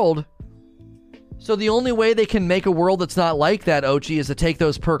that world... So the only way they can make a world that's not like that, Ochi, is to take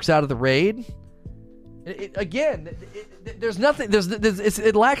those perks out of the raid? There's nothing...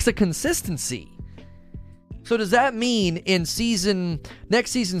 It lacks a consistency. So does that mean in next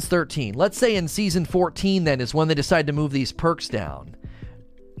season's 13, let's say in season 14 then is when they decide to move these perks down.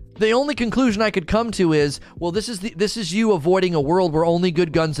 The only conclusion I could come to is, well, this is you avoiding a world where only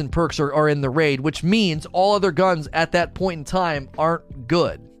good guns and perks are in the raid, which means all other guns at that point in time aren't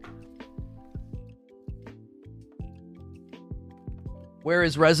good. Where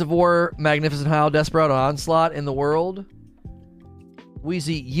is Reservoir, Magnificent Howl, Desperado, Onslaught in the world?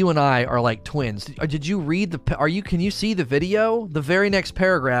 Wheezy, you and I are like twins. Did you read can you see the video? The very next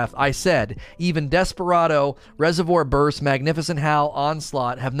paragraph, I said, even Desperado, Reservoir Burst, Magnificent Howl,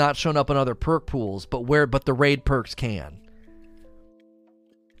 Onslaught have not shown up in other perk pools, but the raid perks can.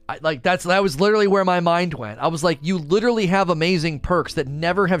 That was literally where my mind went. I was like, you literally have amazing perks that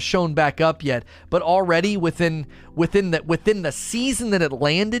never have shown back up yet, but already within the season that it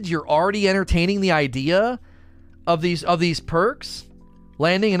landed, you're already entertaining the idea of these perks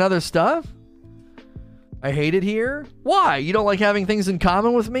landing and other stuff. I hate it here. Why? You don't like having things in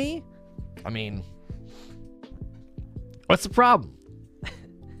common with me? I mean, what's the problem?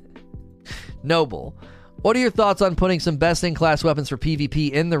 Noble. What are your thoughts on putting some best-in-class weapons for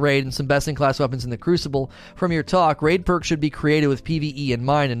PvP in the raid and some best-in-class weapons in the Crucible? From your talk, raid perks should be created with PvE in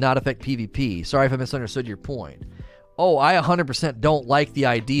mind and not affect PvP. Sorry if I misunderstood your point. Oh, I 100% don't like the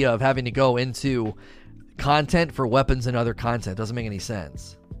idea of having to go into content for weapons and other content. Doesn't make any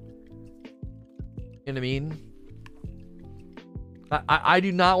sense. You know what I mean? I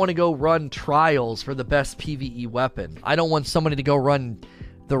do not want to go run trials for the best PvE weapon. I don't want somebody to go run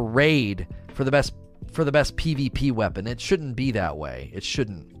the raid for the best PvP weapon. It shouldn't be that way. It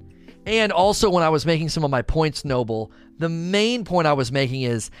shouldn't. And also, when I was making some of my points, Noble, the main point I was making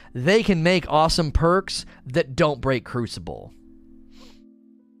is they can make awesome perks that don't break Crucible.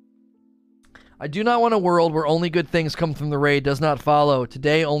 I do not want a world where only good things come from the raid. Does not follow.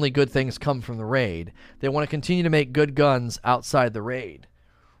 Today, only good things come from the raid. They want to continue to make good guns outside the raid.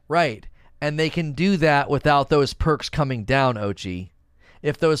 Right. And they can do that without those perks coming down, Ochi.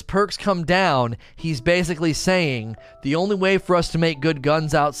 If those perks come down, he's basically saying the only way for us to make good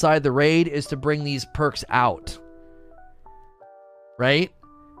guns outside the raid is to bring these perks out. Right?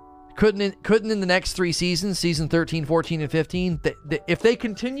 Couldn't in the next 3 seasons, season 13, 14, and 15, if they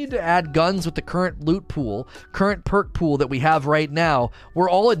continue to add guns with the current loot pool, current perk pool that we have right now, we're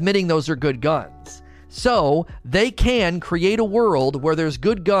all admitting those are good guns. So they can create a world where there's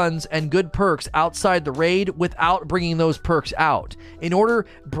good guns and good perks outside the raid without bringing those perks out. In order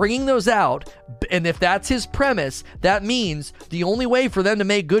bringing those out, and if that's his premise, that means the only way for them to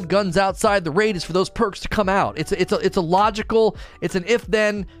make good guns outside the raid is for those perks to come out. It's a logical. It's an if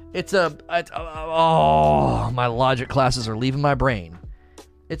then. Oh, my logic classes are leaving my brain.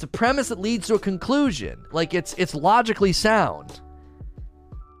 It's a premise that leads to a conclusion. Like it's logically sound.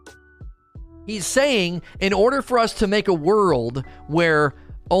 He's saying, in order for us to make a world where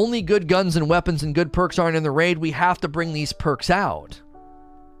only good guns and weapons and good perks aren't in the raid, we have to bring these perks out.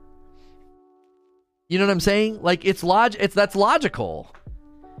 You know what I'm saying? Like, that's logical.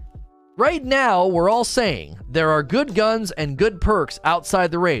 Right now, we're all saying there are good guns and good perks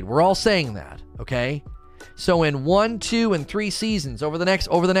outside the raid. We're all saying that, okay? So in 1, 2, and 3 seasons, over the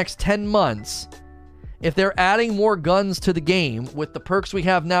next 10 months... if they're adding more guns to the game with the perks we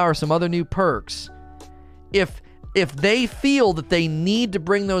have now or some other new perks, if they feel that they need to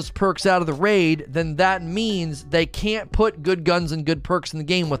bring those perks out of the raid, then that means they can't put good guns and good perks in the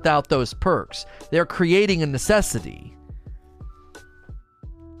game without those perks. They're creating a necessity.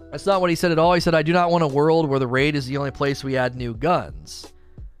 That's not what he said at all. He said, I do not want a world where the raid is the only place we add new guns.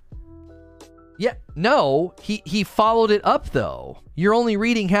 Yeah, no, he followed it up, though. You're only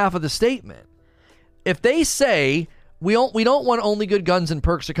reading half of the statement. If they say, we don't want only good guns and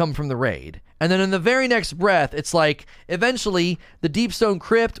perks to come from the raid, and then in the very next breath, it's like, eventually, the Deepstone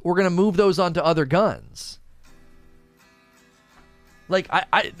Crypt, we're going to move those onto other guns. Like,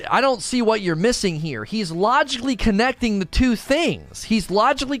 I don't see what you're missing here. He's logically connecting the two things. He's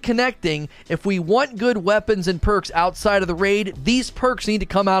logically connecting, if we want good weapons and perks outside of the raid, these perks need to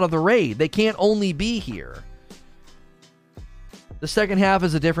come out of the raid. They can't only be here. The second half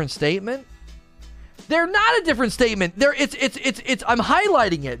is a different statement. They're not a different statement. It's I'm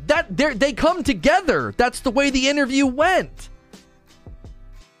highlighting it. They come together. That's the way the interview went.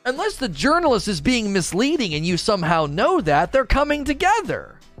 Unless the journalist is being misleading and you somehow know that, they're coming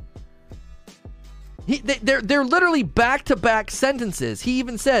together. They're literally back-to-back sentences. He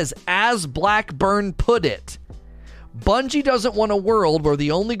even says, as Blackburn put it, Bungie doesn't want a world where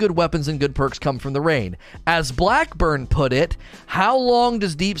the only good weapons and good perks come from the raid. As Blackburn put it, how long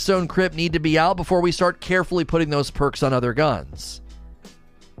does Deepstone Crypt need to be out before we start carefully putting those perks on other guns?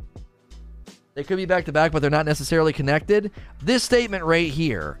 They could be back-to-back, but they're not necessarily connected. This statement right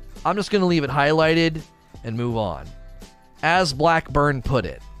here, I'm just going to leave it highlighted and move on. As Blackburn put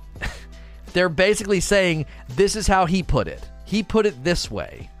it. They're basically saying this is how he put it. He put it this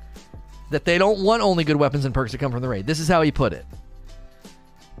way. That they don't want only good weapons and perks to come from the raid. This is how he put it.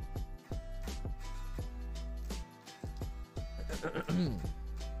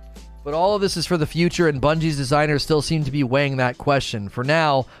 But all of this is for the future, and Bungie's designers still seem to be weighing that question. For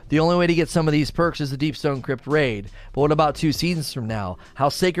now, the only way to get some of these perks is the Deepstone Crypt raid. But what about 2 seasons from now? How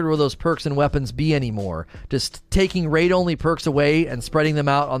sacred will those perks and weapons be anymore? Does taking raid-only perks away and spreading them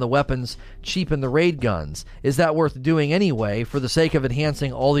out on the weapons cheapen the raid guns? Is that worth doing anyway for the sake of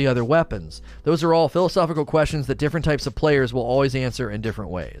enhancing all the other weapons? Those are all philosophical questions that different types of players will always answer in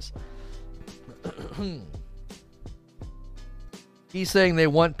different ways. He's saying they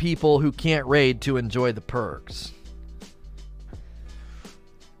want people who can't raid to enjoy the perks.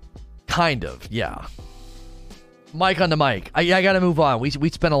 Kind of, yeah. Mike on the mic. I gotta move on. We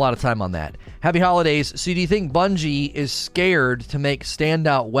spent a lot of time on that. Happy holidays. So do you think Bungie is scared to make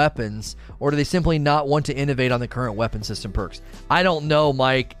standout weapons, or do they simply not want to innovate on the current weapon system perks? I don't know,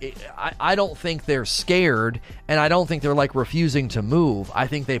 Mike. I don't think they're scared, and I don't think they're like refusing to move. I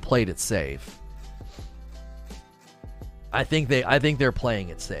think they played it safe. I think they're playing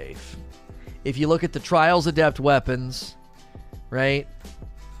it safe. If you look at the Trials Adept weapons, right?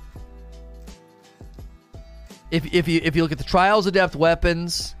 If you look at the Trials Adept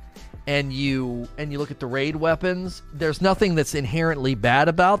weapons and you look at the raid weapons, there's nothing that's inherently bad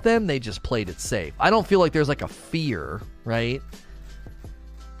about them. They just played it safe. I don't feel like there's like a fear, right?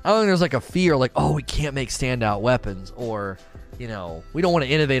 I don't think there's like a fear like, oh, we can't make standout weapons, or, you know, we don't want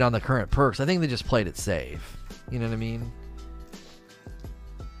to innovate on the current perks. I think they just played it safe. You know what I mean?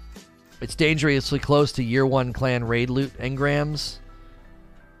 It's dangerously close to year 1 clan raid loot engrams.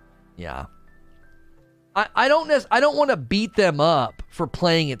 Yeah. I don't want to beat them up for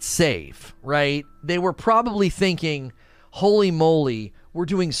playing it safe, right? They were probably thinking, holy moly, we're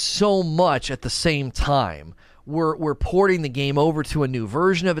doing so much at the same time. We're porting the game over to a new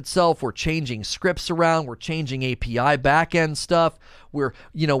version of itself. We're changing scripts around. We're changing API backend stuff. We're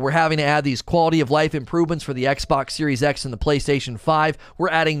having to add these quality of life improvements for the Xbox Series X and the PlayStation 5. We're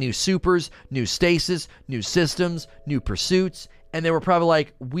adding new supers, new stasis, new systems, new pursuits. And they were probably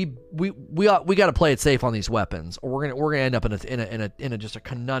like, we got to play it safe on these weapons, or we're gonna end up in a just a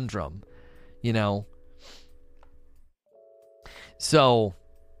conundrum, you know. So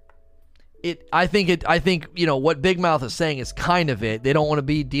I think you know what Big Mouth is saying is kind of it. They don't want to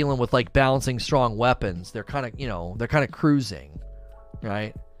be dealing with like balancing strong weapons. They're kind of cruising,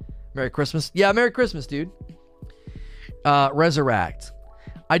 right? Merry Christmas. Yeah, Merry Christmas, dude. Resurrect.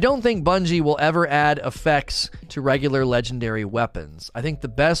 I don't think Bungie will ever add effects to regular legendary weapons. I think the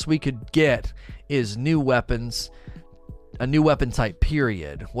best we could get is new weapons, a new weapon type,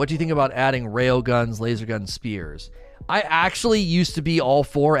 period. What do you think about adding railguns, laser guns, spears? I actually used to be all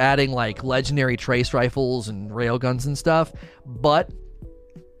for adding like legendary trace rifles and railguns and stuff, but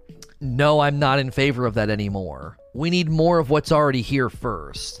no, I'm not in favor of that anymore. We need more of what's already here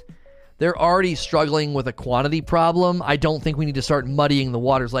first. They're already struggling with a quantity problem. I don't think we need to start muddying the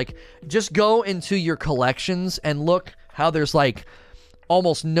waters. Like, just go into your collections and look how there's like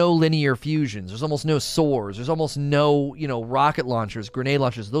almost no linear fusions. There's almost no swords. There's almost no, rocket launchers, grenade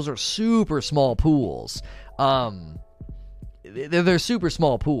launchers. Those are super small pools. They're super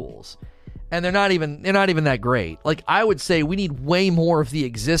small pools. And they're not even that great. Like, I would say we need way more of the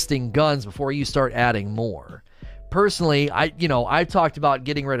existing guns before you start adding more. Personally, I've talked about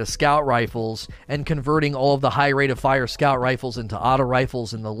getting rid of scout rifles and converting all of the high rate of fire scout rifles into auto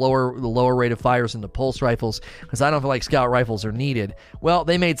rifles and the lower rate of fires into pulse rifles, because I don't feel like scout rifles are needed. Well,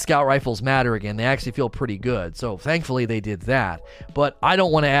 they made scout rifles matter again. They actually feel pretty good. So thankfully they did that. But I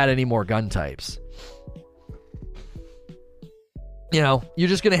don't want to add any more gun types. You're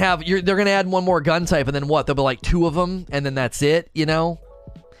just going to have, they're going to add one more gun type, and then what? There'll be like 2 of them, and then that's it,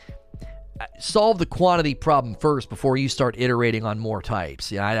 Solve the quantity problem first before you start iterating on more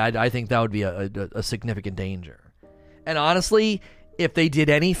types. Yeah, I think that would be a significant danger. And honestly, if they did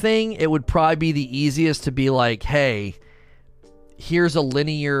anything, it would probably be the easiest to be like, hey, here's a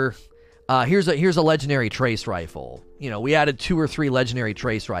linear, here's a legendary trace rifle. We added 2 or 3 legendary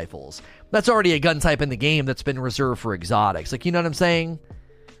trace rifles. That's already a gun type in the game that's been reserved for exotics. Like, you know what I'm saying?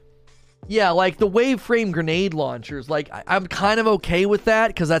 Yeah, like the wave frame grenade launchers, like I'm kind of okay with that,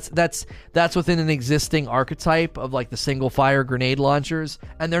 because that's within an existing archetype of like the single fire grenade launchers,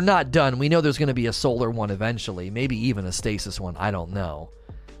 and they're not done. We know there's going to be a solar one eventually, maybe even a stasis one. I don't know.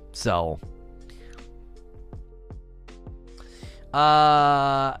 So,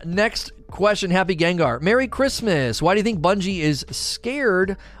 next question, Happy Gengar. Merry Christmas. Why do you think Bungie is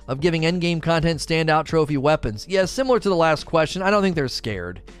scared of giving endgame content standout trophy weapons? Yeah, similar to the last question, I don't think they're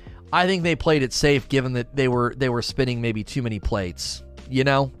scared. I think they played it safe, given that they were spinning maybe too many plates. I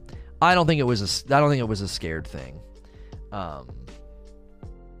don't think it was a scared thing. Oh,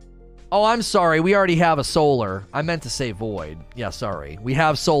 I'm sorry. We already have a solar. I meant to say void. Yeah, sorry. We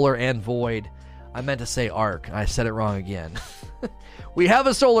have solar and void. I meant to say arc. I said it wrong again. We have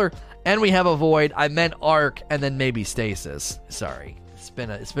a solar and we have a void. I meant arc and then maybe stasis. Sorry. It's been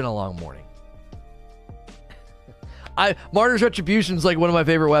a long morning. Martyr's Retribution is like one of my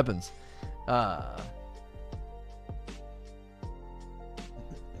favorite weapons. I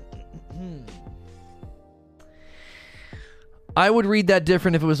would read that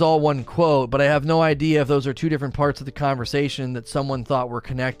different if it was all one quote, but I have no idea if those are 2 different parts of the conversation that someone thought were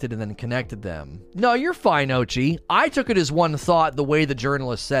connected and then connected them. No, you're fine, Ochi. I took it as one thought the way the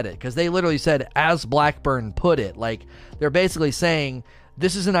journalist said it, because they literally said, as Blackburn put it. Like, they're basically saying,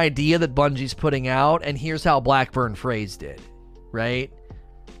 this is an idea that Bungie's putting out, and here's how Blackburn phrased it, right?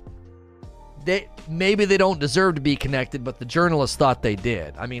 Maybe they don't deserve to be connected, but the journalist thought they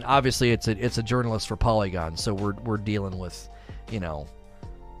did. I mean, obviously it's a journalist for Polygon, so we're dealing with, we're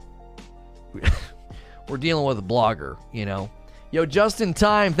dealing with a blogger, Yo, Just in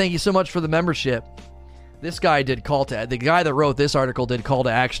Time, thank you so much for the membership. This guy the guy that wrote this article did call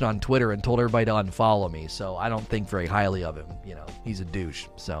to action on Twitter and told everybody to unfollow me, so I don't think very highly of him. He's a douche.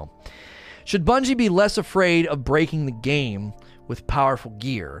 So, should Bungie be less afraid of breaking the game with powerful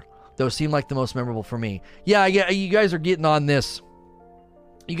gear? Those seem like the most memorable for me. Yeah, you guys are getting on this.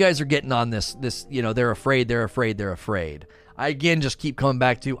 This, they're afraid. I, again, just keep coming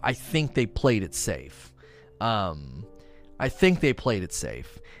back to, I think they played it safe. It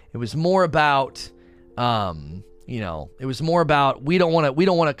was more about, it was more about we don't want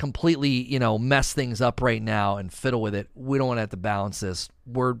to completely, mess things up right now and fiddle with it. We don't want to have to balance this.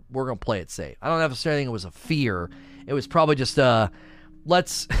 We're going to play it safe. I don't necessarily think it was a fear. It was probably just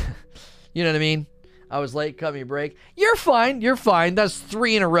let's, you know what I mean? I was late, cut me a break. You're fine. That's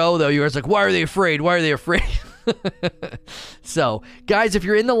 3 in a row, though. You guys like, why are they afraid? So, guys, if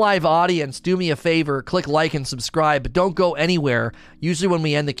you're in the live audience, do me a favor, click like and subscribe, but don't go anywhere. Usually when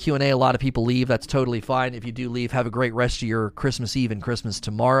we end the Q&A, a lot of people leave. That's totally fine. If you do leave, have a great rest of your Christmas Eve and Christmas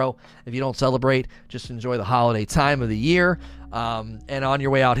tomorrow. If you don't celebrate, just enjoy the holiday time of the year. And on your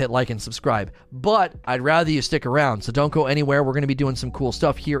way out, hit like and subscribe. But I'd rather you stick around, so don't go anywhere. We're going to be doing some cool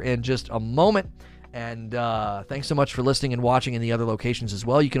stuff here in just a moment. And thanks so much for listening and watching in the other locations as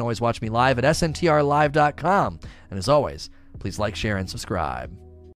well. You can always watch me live at sntrlive.com. And as always, please like, share, and subscribe.